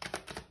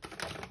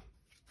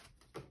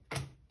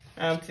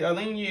 I'm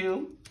telling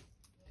you.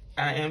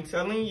 I am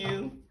telling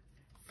you.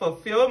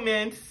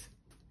 Fulfillment.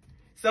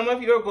 Some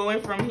of you are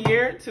going from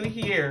here to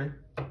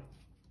here.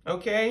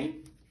 Okay?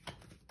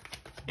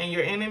 And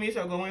your enemies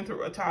are going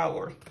through a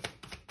tower.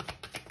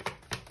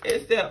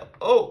 It's that,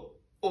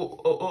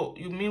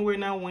 you mean we're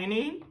not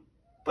winning?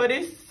 But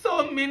it's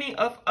so many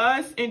of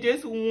us and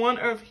just one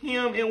of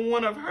him and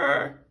one of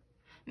her.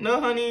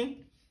 No,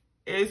 honey.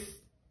 It's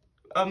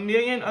 1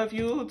 million of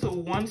you to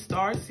 1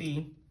 star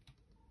C.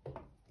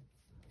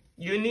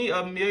 You need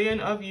 1 million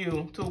of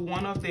you to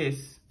one of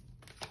this.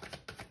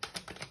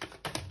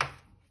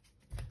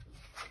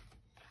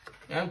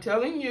 I'm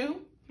telling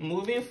you,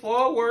 moving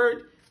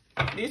forward,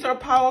 these are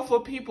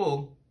powerful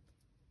people.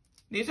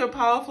 These are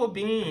powerful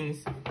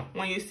beings.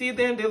 When you see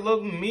them, they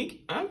look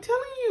meek. I'm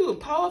telling you,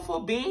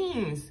 powerful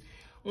beings.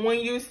 When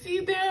you see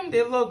them,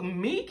 they look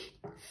meek,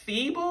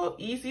 feeble,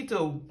 easy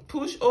to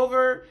push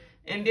over.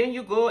 And then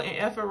you go and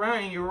F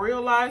around and you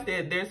realize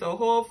that there's a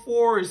whole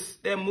force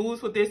that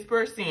moves with this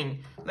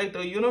person. Like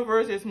the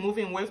universe is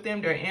moving with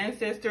them. Their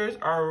ancestors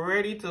are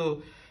ready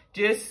to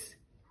just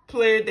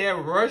play their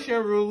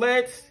Russian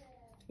roulette,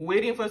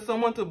 waiting for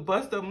someone to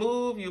bust a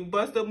move. You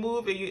bust a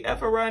move and you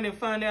F around and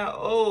find out,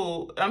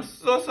 oh, I'm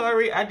so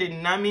sorry. I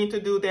did not mean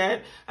to do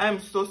that. I'm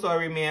so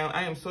sorry, ma'am.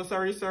 I am so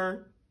sorry,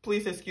 sir.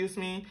 Please excuse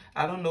me.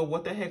 I don't know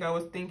what the heck I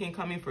was thinking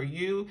coming for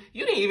you.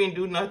 You didn't even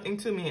do nothing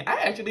to me.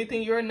 I actually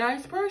think you're a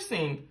nice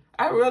person.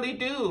 I really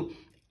do.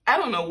 I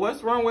don't know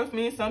what's wrong with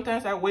me.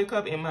 Sometimes I wake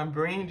up and my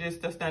brain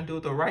just does not do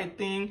the right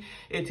thing.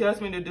 It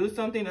tells me to do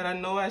something that I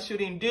know I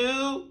shouldn't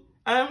do.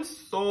 I'm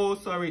so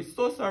sorry.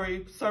 So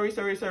sorry. Sorry.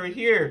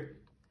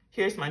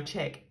 Here's my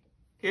check.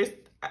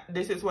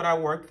 This is what I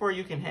worked for.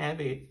 You can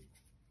have it.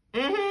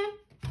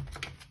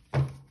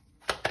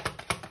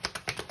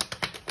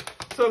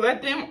 So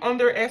let them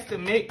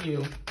underestimate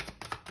you.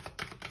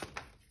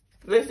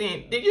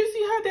 Listen, did you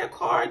see how that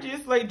car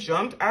just like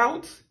jumped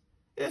out?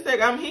 It's like,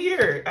 I'm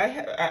here.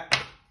 I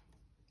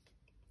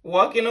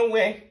walking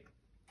away.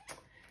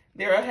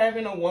 They're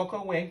having a walk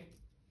away.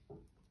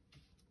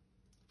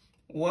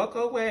 Walk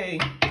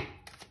away.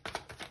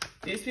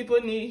 These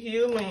people need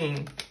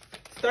healing.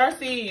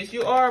 Starseeds,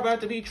 you are about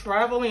to be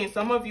traveling.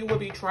 Some of you will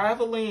be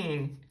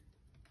traveling,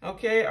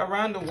 okay,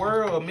 around the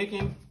world,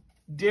 making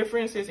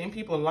differences in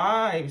people's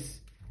lives,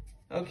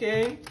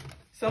 okay?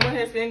 Someone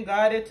has been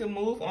guided to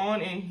move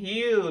on and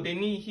heal. They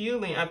need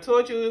healing. I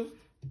told you,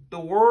 the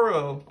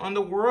world, on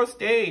the world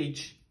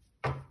stage,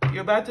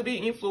 you're about to be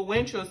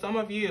influential, some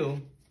of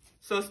you.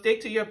 So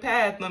stick to your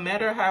path, no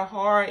matter how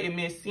hard it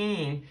may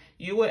seem.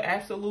 You will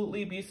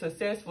absolutely be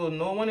successful.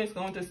 No one is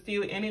going to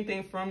steal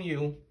anything from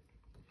you.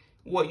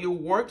 What you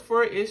worked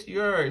for is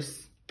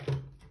yours.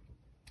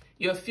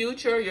 Your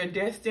future, your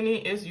destiny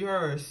is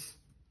yours.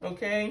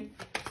 Okay?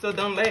 So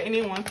don't let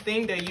anyone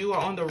think that you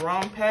are on the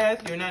wrong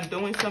path. You're not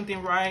doing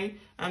something right.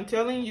 I'm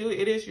telling you,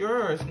 it is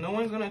yours. No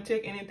one's going to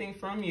take anything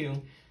from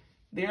you.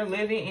 They're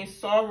living in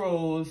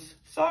sorrows.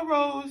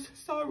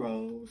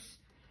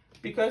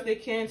 Because they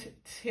can't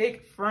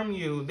take from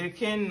you. They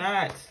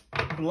cannot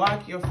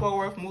block your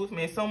forward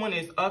movement. Someone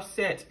is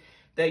upset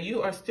that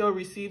you are still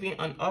receiving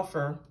an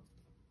offer.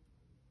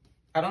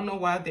 I don't know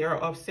why they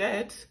are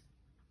upset.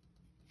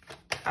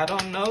 I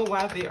don't know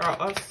why they are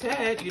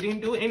upset. You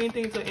didn't do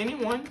anything to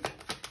anyone.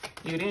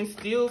 You didn't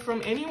steal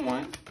from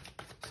anyone.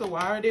 So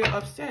why are they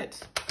upset?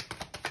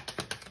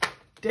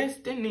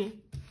 Destiny.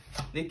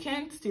 They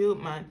can't steal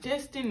my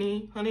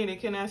destiny. Honey, they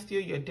cannot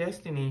steal your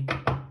destiny.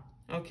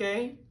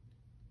 Okay?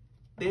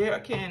 They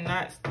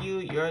cannot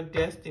steal your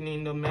destiny.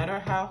 No matter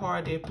how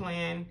hard they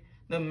plan,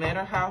 no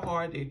matter how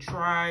hard they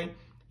try,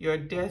 your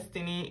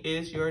destiny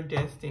is your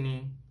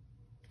destiny.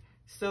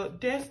 So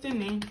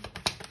destiny,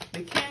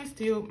 they can't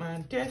steal my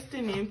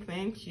destiny.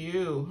 Thank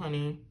you,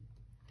 honey.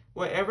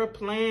 Whatever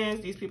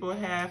plans these people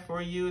have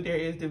for you, there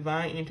is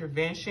divine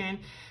intervention.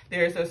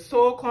 There is a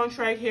soul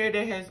contract here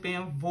that has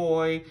been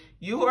void.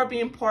 You are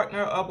being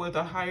partnered up with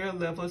a higher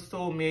level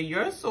soulmate.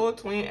 Your soul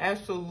twin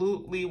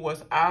absolutely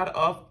was out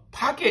of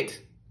pocket.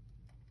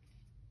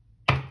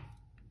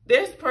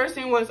 This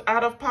person was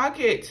out of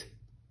pocket.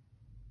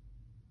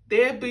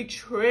 They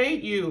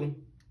betrayed you.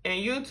 And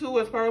you two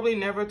was probably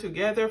never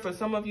together. For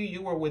some of you,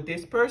 you were with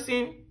this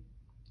person.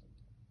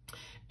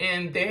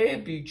 And they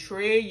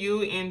betrayed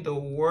you in the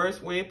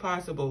worst way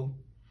possible.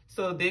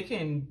 So they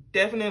can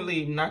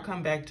definitely not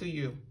come back to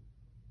you.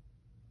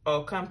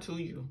 Or come to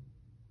you.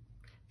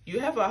 You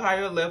have a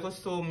higher level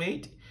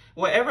soulmate.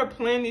 Whatever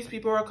plan these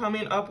people are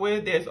coming up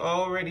with, there's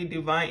already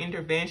divine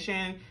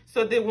intervention.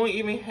 So they won't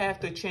even have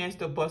the chance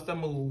to bust a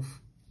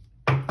move.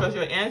 Because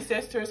your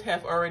ancestors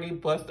have already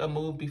bust a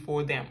move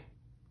before them.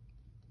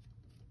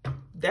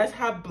 That's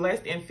how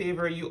blessed and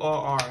favored you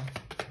all are.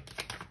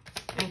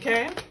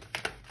 Okay?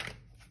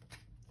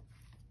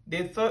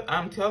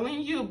 I'm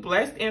telling you,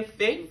 blessed and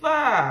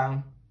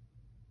favor.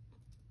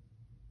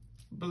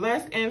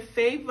 Blessed and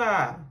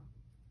favor.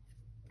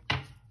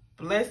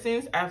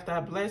 Blessings after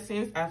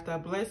blessings after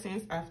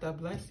blessings after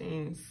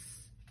blessings.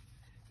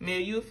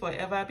 May you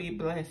forever be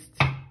blessed.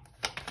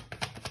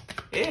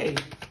 Hey,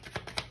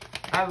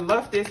 I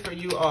love this for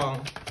you all.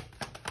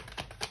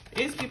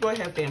 These people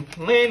have been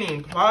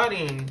planning,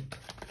 plotting.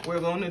 We're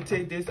going to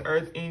take this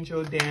earth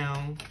angel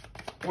down.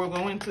 We're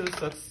going to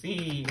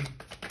succeed.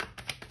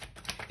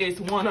 It's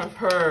one of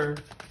her,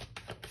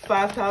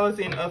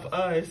 5,000 of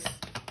us.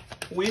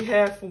 We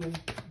have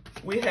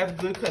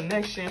good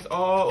connections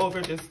all over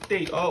the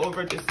state, all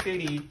over the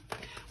city.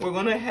 We're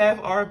going to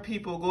have our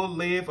people go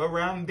live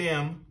around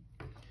them.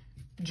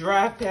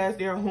 Drive past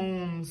their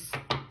homes.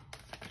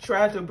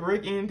 Try to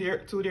break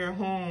into their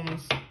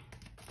homes.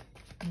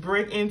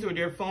 Break into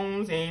their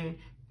phones and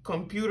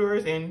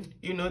computers and,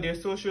 you know, their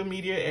social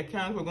media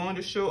accounts. We're going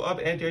to show up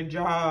at their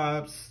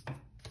jobs.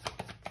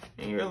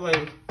 And you're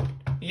like,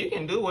 you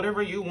can do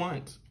whatever you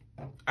want.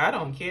 I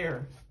don't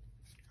care.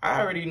 I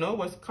already know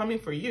what's coming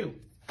for you.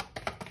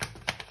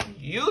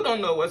 You don't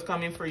know what's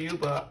coming for you,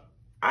 but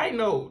I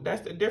know.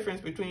 That's the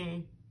difference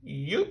between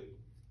you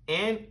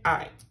and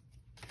I.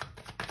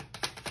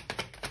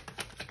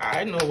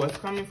 I know what's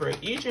coming for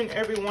each and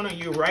every one of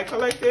you, right,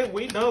 collective?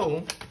 We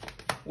know.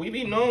 We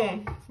be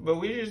known, but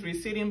we just be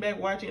sitting back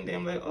watching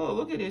them like, oh,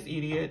 look at this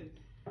idiot.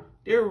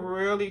 They're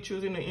really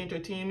choosing to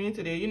entertain me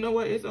today. You know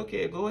what? It's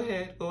okay. Go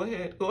ahead. Go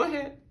ahead. Go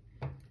ahead.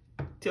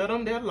 Tell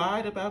them they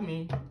lied about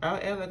me. I'll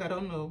act like I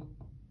don't know.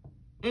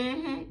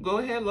 Go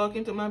ahead, log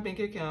into my bank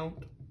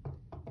account.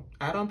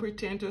 I don't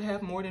pretend to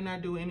have more than I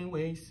do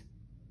anyways.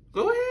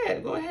 Go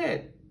ahead. Go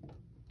ahead.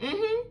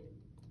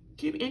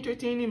 Keep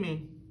entertaining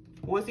me.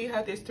 We'll see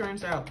how this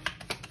turns out.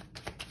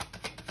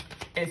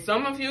 And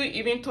some of you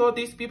even told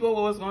these people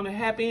what was going to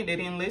happen. They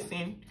didn't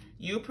listen.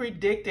 You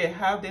predicted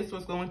how this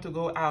was going to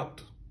go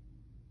out,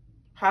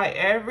 how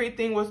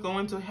everything was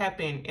going to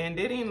happen, and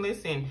they didn't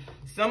listen.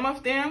 Some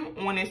of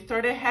them, when it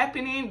started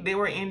happening, they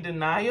were in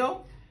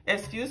denial.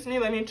 Excuse me,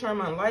 let me turn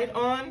my light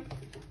on.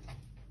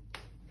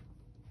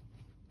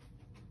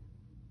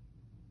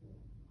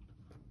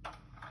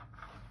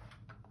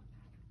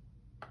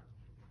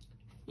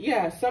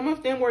 Yeah, some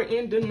of them were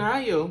in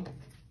denial.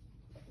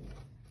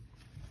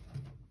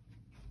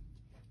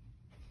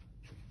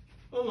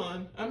 Hold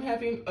on, I'm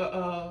having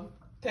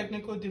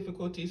technical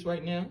difficulties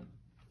right now.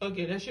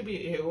 Okay, that should be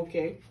it,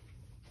 okay.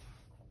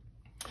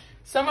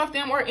 Some of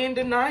them were in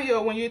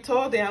denial when you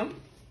told them,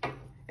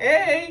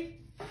 hey,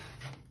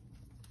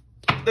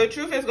 the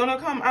truth is gonna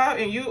come out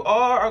and you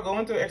all are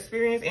going to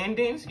experience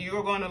endings. You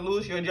are going to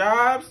lose your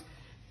jobs.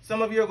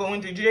 Some of you are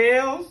going to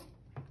jails.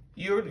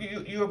 You're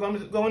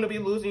going to be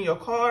losing your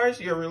cars,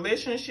 your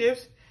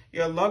relationships,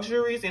 your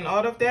luxuries, and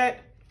all of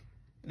that.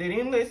 They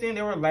didn't listen.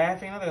 They were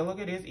laughing. Like, look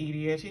at this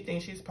idiot. She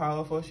thinks she's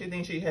powerful. She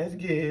thinks she has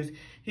gifts.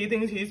 He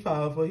thinks he's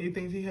powerful. He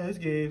thinks he has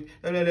gifts.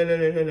 And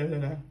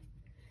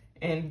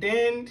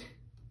then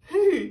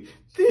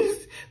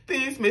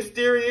these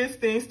mysterious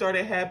things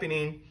started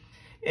happening.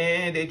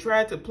 And they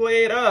tried to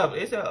play it up.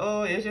 They said,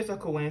 oh, it's just a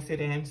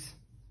coincidence.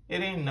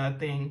 It ain't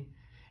nothing.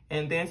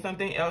 And then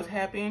something else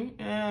happened.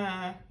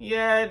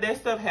 Yeah, that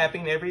stuff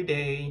happened every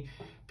day.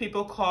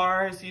 People,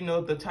 cars, you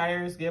know, the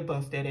tires get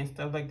busted and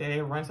stuff like that.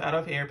 It runs out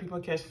of air. People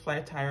catch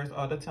flat tires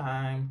all the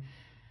time.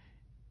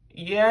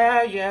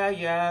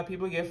 Yeah.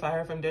 People get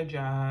fired from their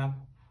job.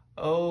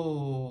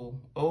 Oh.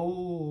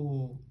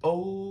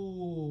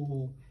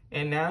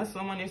 And now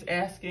someone is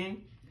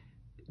asking,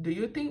 do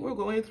you think we're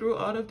going through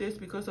all of this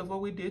because of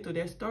what we did to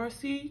their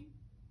starseed?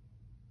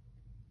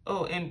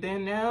 Oh, and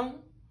then now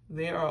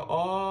they are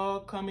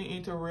all coming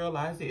into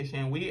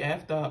realization. We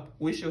effed up.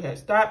 We should have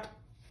stopped.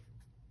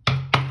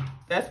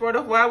 That's part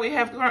of why we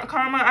have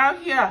karma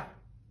out here.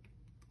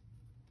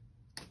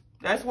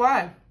 That's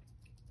why.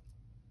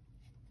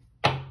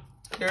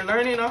 They're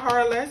learning a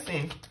hard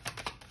lesson.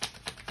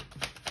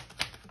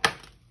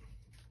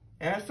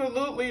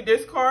 Absolutely.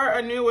 This card,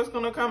 I knew was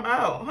going to come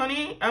out.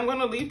 Honey, I'm going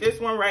to leave this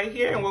one right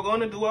here, and we're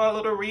going to do our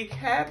little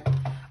recap,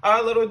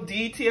 our little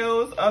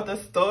details of the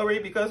story,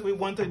 because we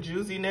want the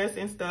juiciness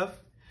and stuff.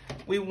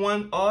 We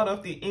want all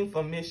of the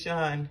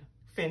information.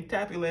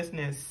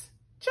 Fantabulousness.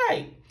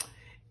 Chai.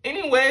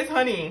 Anyways,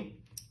 honey,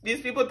 these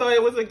people thought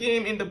it was a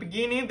game in the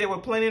beginning. They were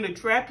planning to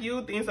trap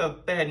you, things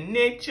of that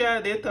nature.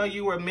 They thought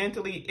you were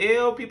mentally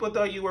ill. People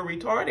thought you were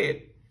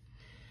retarded.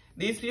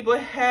 These people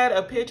had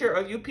a picture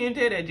of you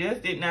painted that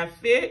just did not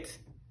fit.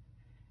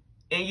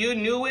 And you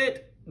knew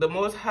it. The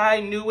Most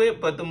High knew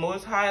it, but the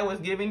Most High was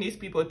giving these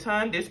people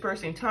time, this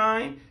person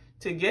time,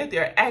 to get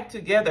their act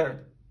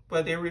together.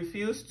 But they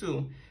refused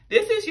to.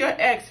 This is your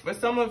ex for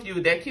some of you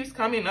that keeps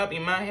coming up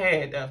in my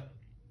head.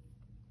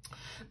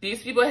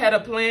 These people had a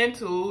plan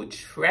to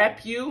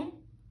trap you,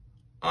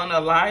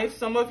 unalive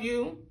some of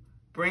you,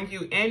 bring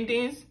you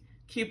endings,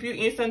 keep you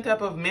in some type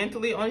of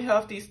mentally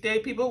unhealthy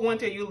state. People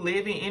wanted you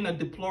living in a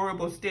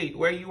deplorable state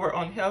where you were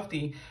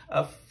unhealthy,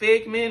 a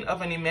figment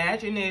of an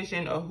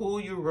imagination of who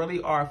you really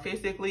are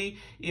physically,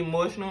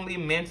 emotionally,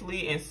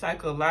 mentally, and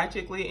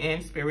psychologically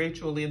and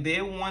spiritually.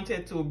 They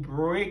wanted to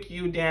break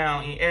you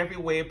down in every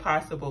way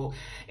possible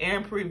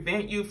and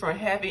prevent you from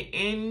having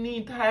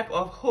any type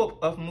of hope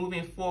of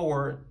moving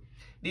forward.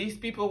 These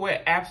people were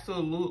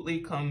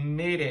absolutely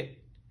committed.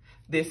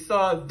 They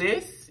saw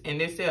this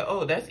and they said,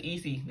 oh, that's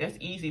easy. That's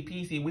easy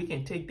peasy. We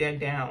can take that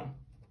down.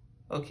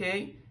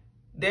 Okay?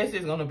 This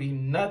is going to be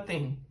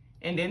nothing.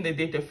 And then they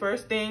did the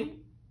first thing.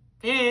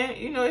 And,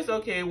 you know, it's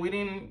okay. We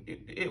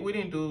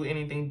didn't do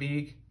anything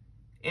big.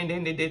 And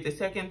then they did the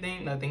second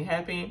thing. Nothing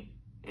happened.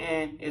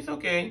 And it's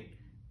okay.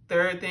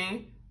 Third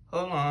thing.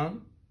 Hold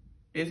on.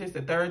 This is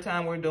the third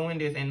time we're doing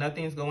this and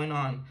nothing's going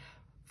on.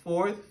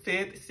 Fourth,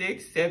 fifth,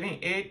 sixth, seventh,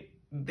 eighth.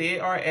 They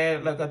are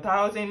at like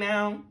 1,000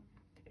 now,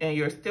 and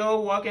you're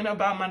still walking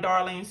about, my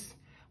darlings,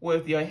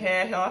 with your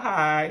head held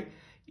high.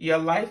 Your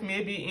life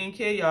may be in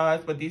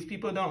chaos, but these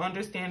people don't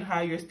understand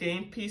how you're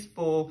staying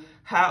peaceful.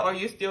 How are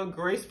you still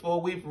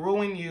graceful? We've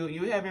ruined you.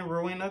 You haven't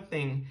ruined a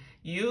thing.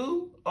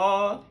 Your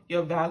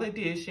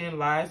validation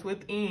lies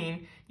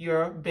within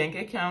your bank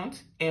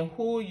account and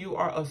who you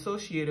are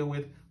associated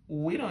with.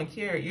 We don't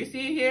care. You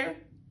see here?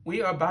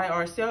 We are by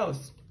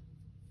ourselves.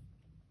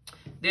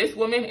 This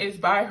woman is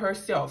by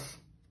herself.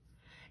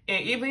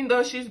 And even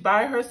though she's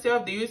by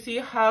herself, do you see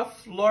how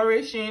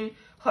flourishing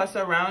her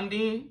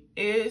surrounding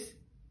is?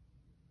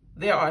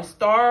 There are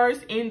stars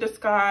in the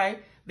sky.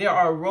 There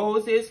are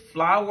roses,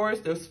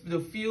 flowers. The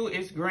view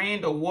is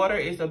green. The water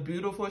is a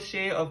beautiful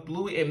shade of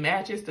blue. It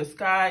matches the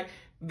sky.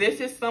 This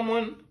is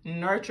someone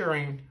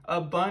nurturing,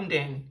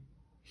 abundant,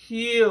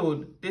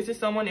 healed. This is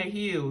someone that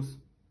heals.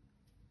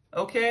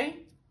 Okay?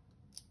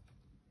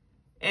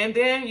 And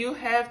then you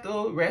have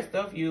the rest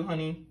of you,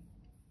 honey.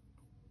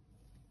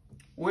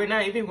 We're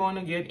not even going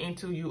to get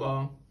into you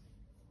all.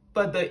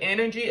 But the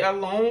energy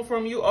alone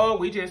from you all,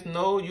 we just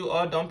know you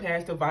all don't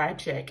pass the vibe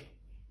check.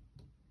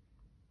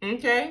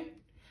 Okay?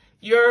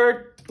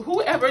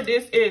 Whoever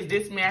this is,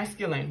 this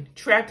masculine,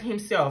 trapped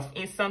himself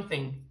in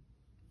something.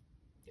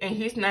 And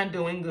he's not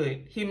doing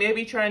good. He may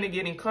be trying to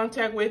get in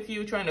contact with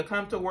you, trying to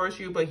come towards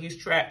you, but he's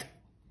trapped.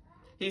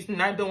 He's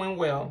not doing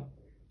well.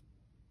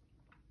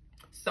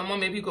 Someone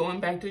may be going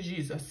back to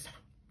Jesus,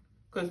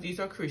 because these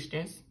are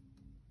Christians,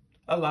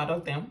 a lot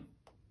of them.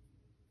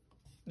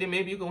 They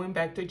may be going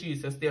back to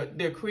Jesus.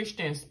 They're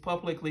Christians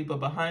publicly, but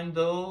behind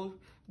the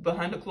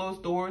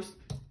closed doors,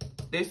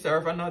 they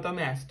serve another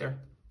master.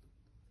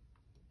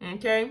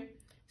 Okay?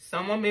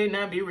 Someone may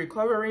not be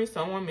recovering.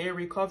 Someone may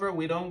recover.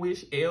 We don't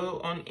wish ill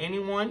on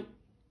anyone.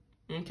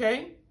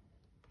 Okay?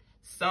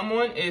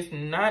 Someone is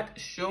not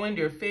showing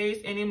their face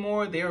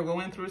anymore. They are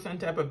going through some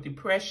type of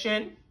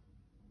depression.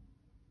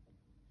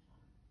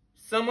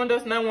 Someone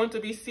does not want to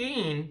be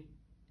seen.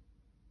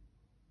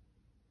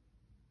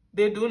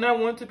 They do not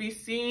want to be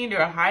seen.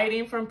 They're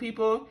hiding from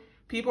people.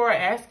 People are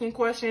asking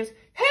questions.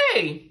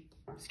 Hey,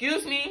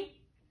 excuse me.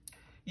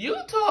 You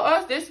told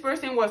us this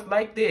person was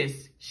like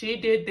this. She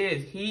did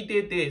this. He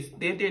did this.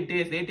 They did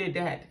this. They did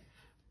that.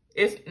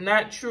 It's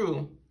not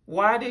true.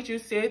 Why did you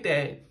say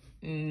that?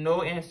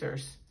 No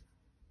answers.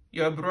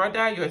 Your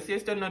brother, your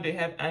sister, no, they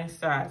have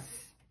answers.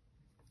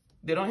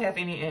 They don't have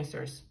any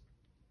answers.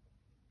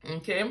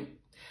 Okay?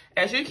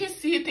 As you can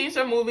see, things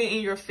are moving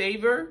in your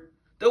favor.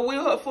 The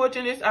wheel of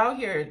fortune is out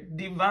here.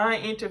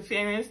 Divine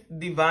interference,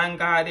 divine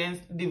guidance,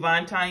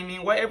 divine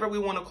timing, whatever we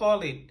want to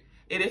call it.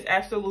 It is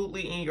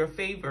absolutely in your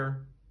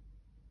favor.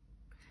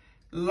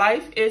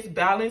 Life is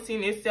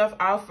balancing itself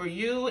out for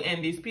you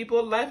and these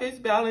people. Life is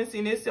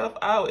balancing itself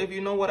out, if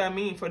you know what I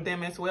mean, for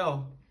them as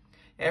well.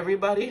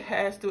 Everybody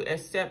has to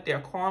accept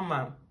their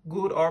karma,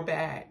 good or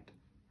bad.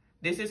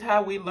 This is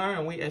how we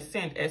learn, we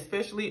ascend,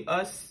 especially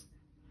us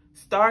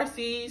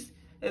starseeds.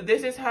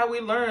 This is how we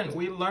learn.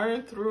 We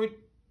learn through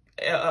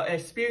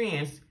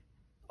experience.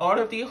 All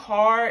of the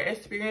hard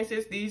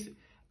experiences these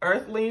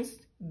earthlings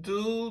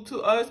do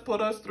to us,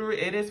 put us through,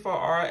 it is for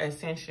our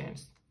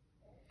ascensions.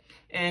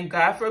 And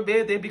God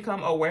forbid they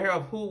become aware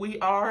of who we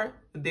are,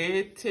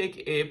 they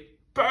take it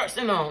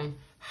personal.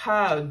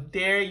 How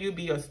dare you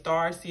be a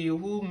starseed?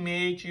 Who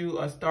made you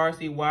a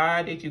starseed?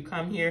 Why did you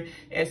come here?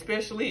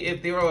 Especially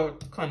if they are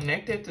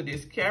connected to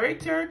this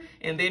character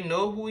and they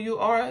know who you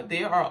are,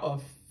 they are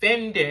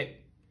offended.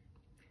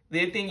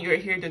 They think you're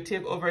here to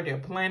take over their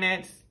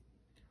planets,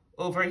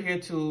 over here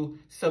to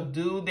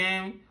subdue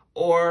them,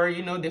 or,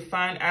 you know, they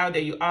find out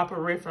that you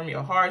operate from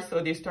your heart,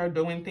 so they start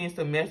doing things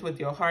to mess with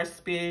your heart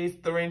space,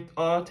 throwing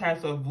all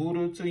types of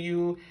voodoo to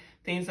you,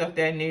 things of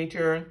that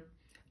nature.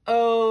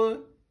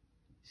 Oh,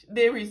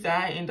 they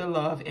reside in the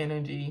love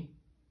energy.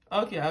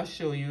 Okay, I'll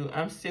show you.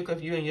 I'm sick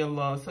of you and your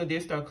love, so they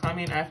start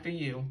coming after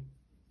you.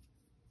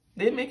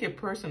 They make it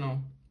personal.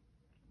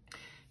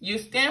 You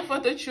stand for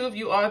the truth.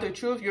 You are the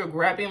truth. You're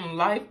grabbing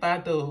life by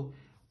the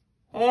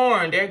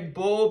horn. They're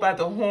bold by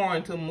the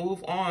horn to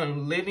move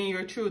on, living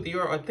your truth.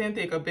 You're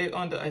authentic, a bit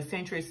on the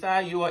eccentric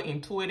side. You are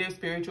intuitive,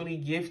 spiritually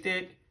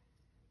gifted,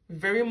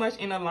 very much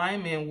in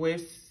alignment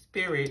with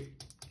spirit,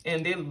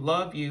 and they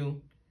love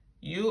you.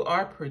 You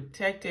are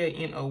protected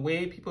in a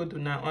way people do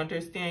not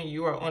understand.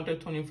 You are under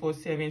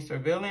 24/7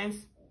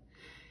 surveillance.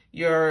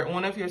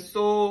 One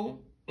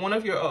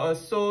of your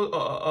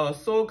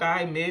soul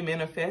guide may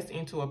manifest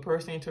into a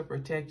person to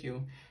protect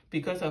you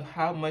because of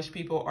how much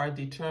people are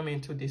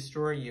determined to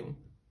destroy you.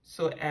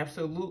 So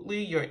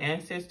absolutely, your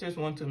ancestors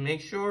want to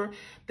make sure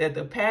that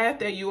the path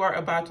that you are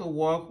about to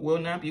walk will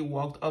not be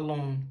walked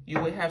alone. You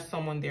will have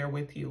someone there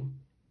with you.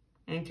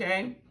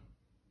 Okay?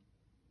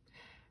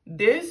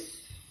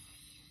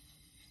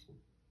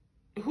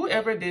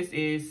 Whoever this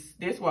is,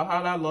 this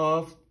Valhalla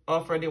love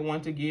offer they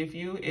want to give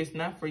you, it's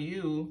not for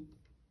you.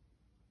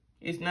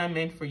 It's not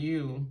meant for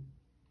you.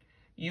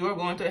 You are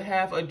going to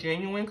have a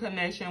genuine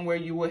connection where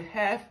you will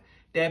have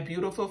that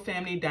beautiful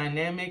family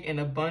dynamic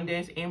and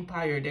abundance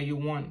empire that you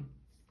want.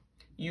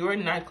 You are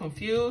not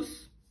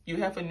confused. You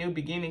have a new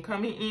beginning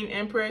coming in,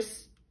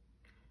 Empress.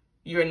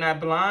 You're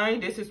not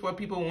blind. This is what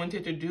people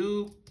wanted to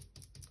do.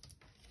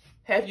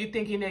 Have you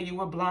thinking that you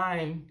were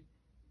blind,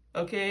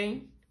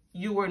 okay?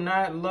 You were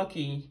not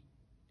lucky.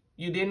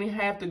 You didn't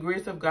have the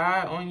grace of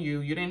God on you.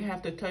 You didn't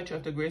have the touch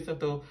of the grace of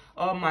the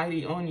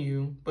Almighty on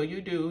you. But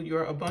you do.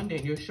 You're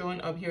abundant. You're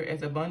showing up here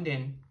as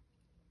abundant.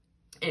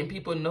 And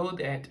people know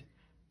that.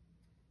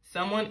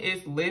 Someone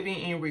is living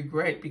in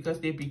regret because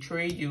they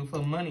betrayed you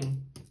for money,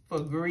 for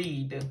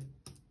greed.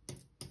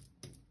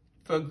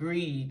 For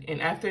greed.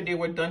 And after they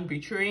were done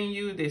betraying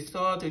you, they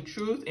saw the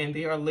truth and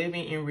they are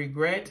living in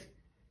regret.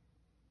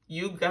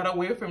 You got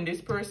away from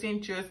this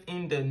person just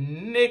in the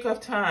nick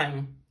of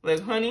time.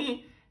 Like,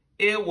 honey,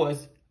 it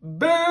was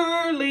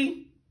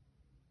barely.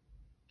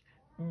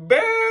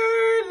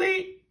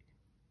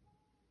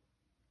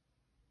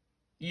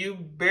 You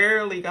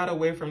barely got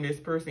away from this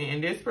person.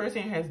 And this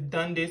person has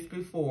done this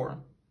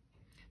before.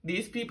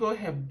 These people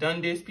have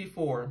done this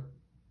before.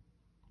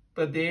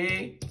 But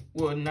they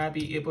will not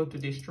be able to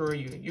destroy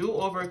you. You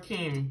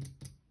overcame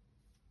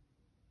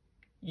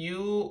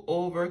You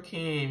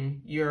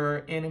overcame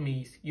your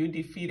enemies. You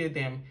defeated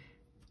them.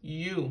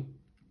 You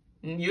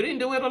didn't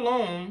do it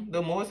alone.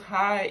 The Most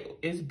High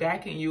is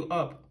backing you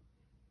up.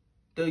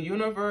 The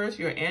universe,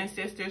 your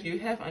ancestors, you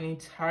have an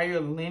entire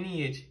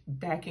lineage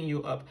backing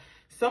you up.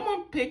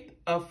 Someone picked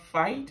a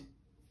fight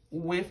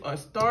with a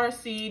star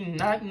seed,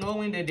 not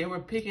knowing that they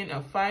were picking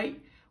a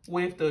fight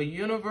with the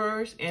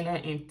universe and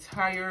an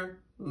entire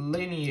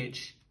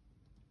lineage.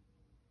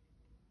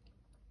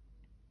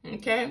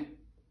 Okay?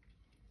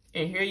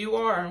 And here you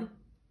are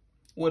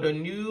with a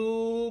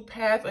new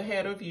path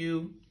ahead of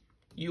you.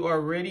 You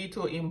are ready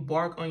to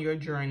embark on your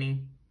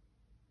journey.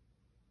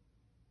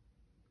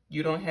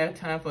 You don't have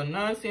time for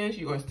nonsense.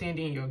 You are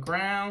standing your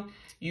ground.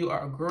 You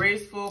are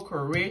graceful,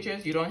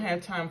 courageous. You don't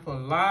have time for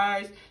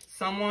lies.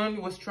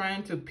 Someone was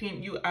trying to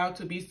paint you out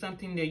to be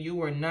something that you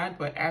were not,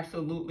 but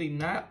absolutely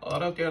not.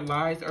 All of their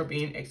lies are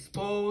being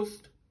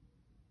exposed.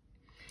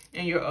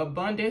 And your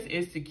abundance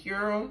is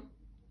secure.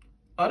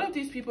 All of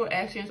these people's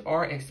actions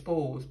are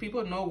exposed.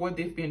 People know what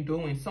they've been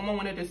doing. Someone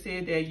wanted to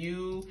say that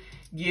you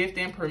give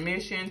them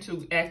permission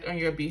to act on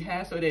your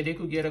behalf so that they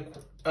could get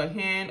a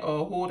hand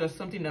or a hold of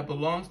something that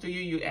belongs to you.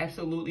 You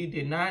absolutely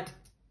did not.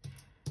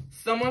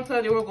 Someone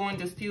thought they were going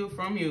to steal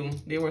from you.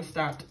 They were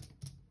stopped.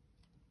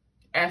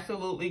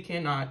 Absolutely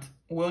cannot,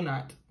 will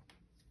not.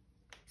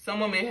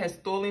 Someone may have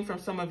stolen from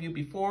some of you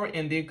before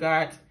and they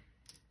got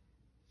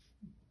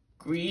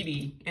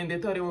greedy and they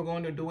thought they were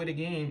going to do it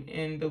again.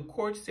 And the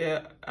court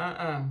said,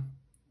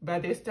 by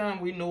this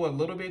time we know a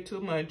little bit too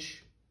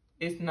much.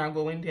 It's not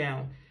going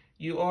down.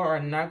 You are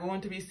not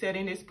going to be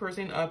setting this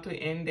person up to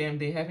end them.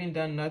 They haven't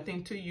done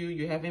nothing to you.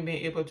 You haven't been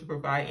able to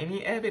provide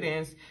any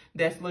evidence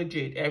that's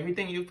legit.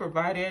 Everything you've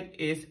provided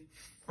is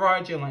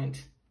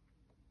fraudulent.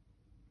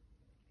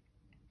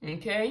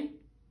 Okay?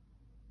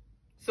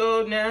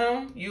 So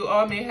now you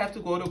all may have to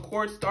go to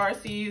court,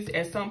 starseeds.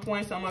 At some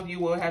point, some of you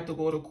will have to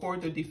go to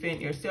court to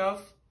defend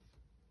yourself.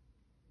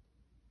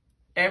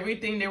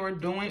 Everything they were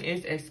doing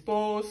is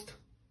exposed.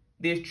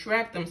 They've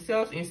trapped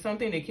themselves in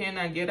something they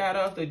cannot get out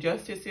of. The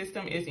justice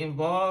system is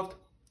involved.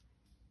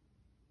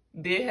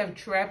 They have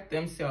trapped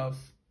themselves.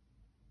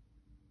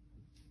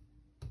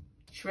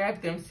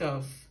 Trapped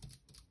themselves.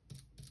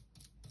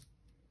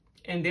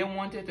 And they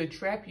wanted to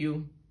trap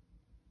you,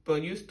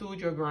 but you stood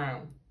your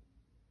ground.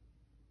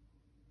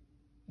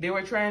 They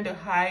were trying to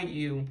hide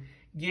you,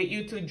 get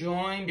you to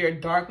join their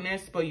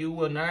darkness, but you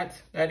will not.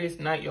 That is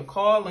not your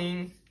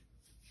calling.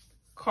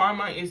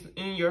 Karma is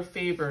in your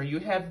favor. You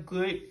have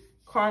good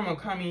karma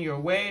coming your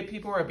way.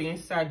 People are being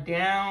sat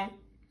down,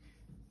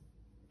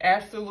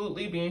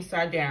 absolutely being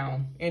sat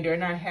down, and they're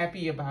not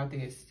happy about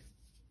this.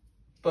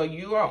 But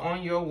you are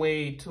on your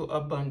way to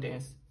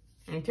abundance.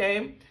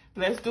 Okay,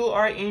 let's do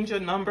our angel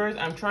numbers.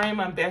 I'm trying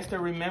my best to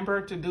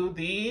remember to do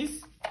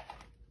these.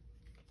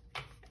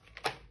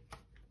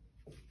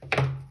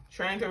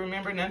 Trying to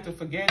remember not to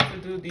forget to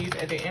do these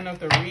at the end of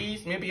the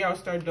reads. Maybe I'll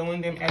start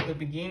doing them at the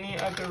beginning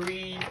of the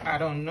read. I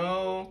don't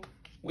know.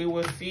 We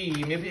will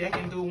see. Maybe I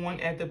can do one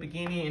at the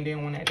beginning and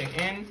then one at the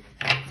end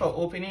for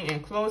opening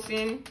and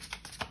closing.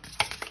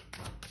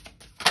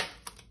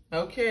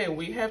 Okay,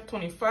 we have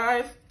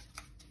 25.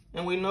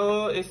 And we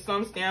know it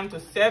sums down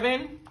to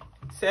 7.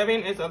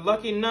 7 is a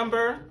lucky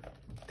number.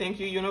 Thank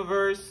you,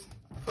 universe,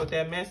 for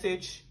that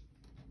message.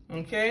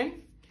 Okay.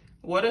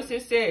 What does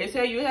it say? It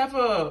says you have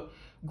a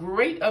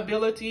great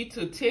ability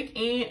to take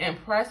in and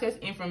process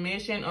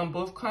information on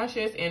both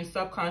conscious and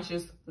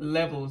subconscious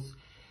levels.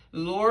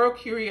 Your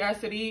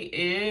curiosity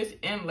is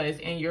endless,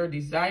 and your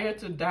desire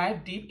to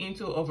dive deep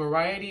into a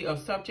variety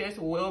of subjects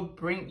will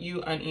bring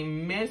you an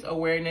immense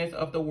awareness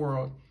of the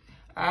world.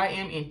 I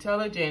am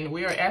intelligent.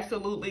 We are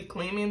absolutely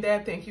claiming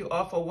that. Thank you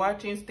all for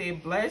watching. Stay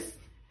blessed.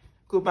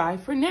 Goodbye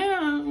for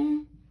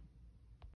now.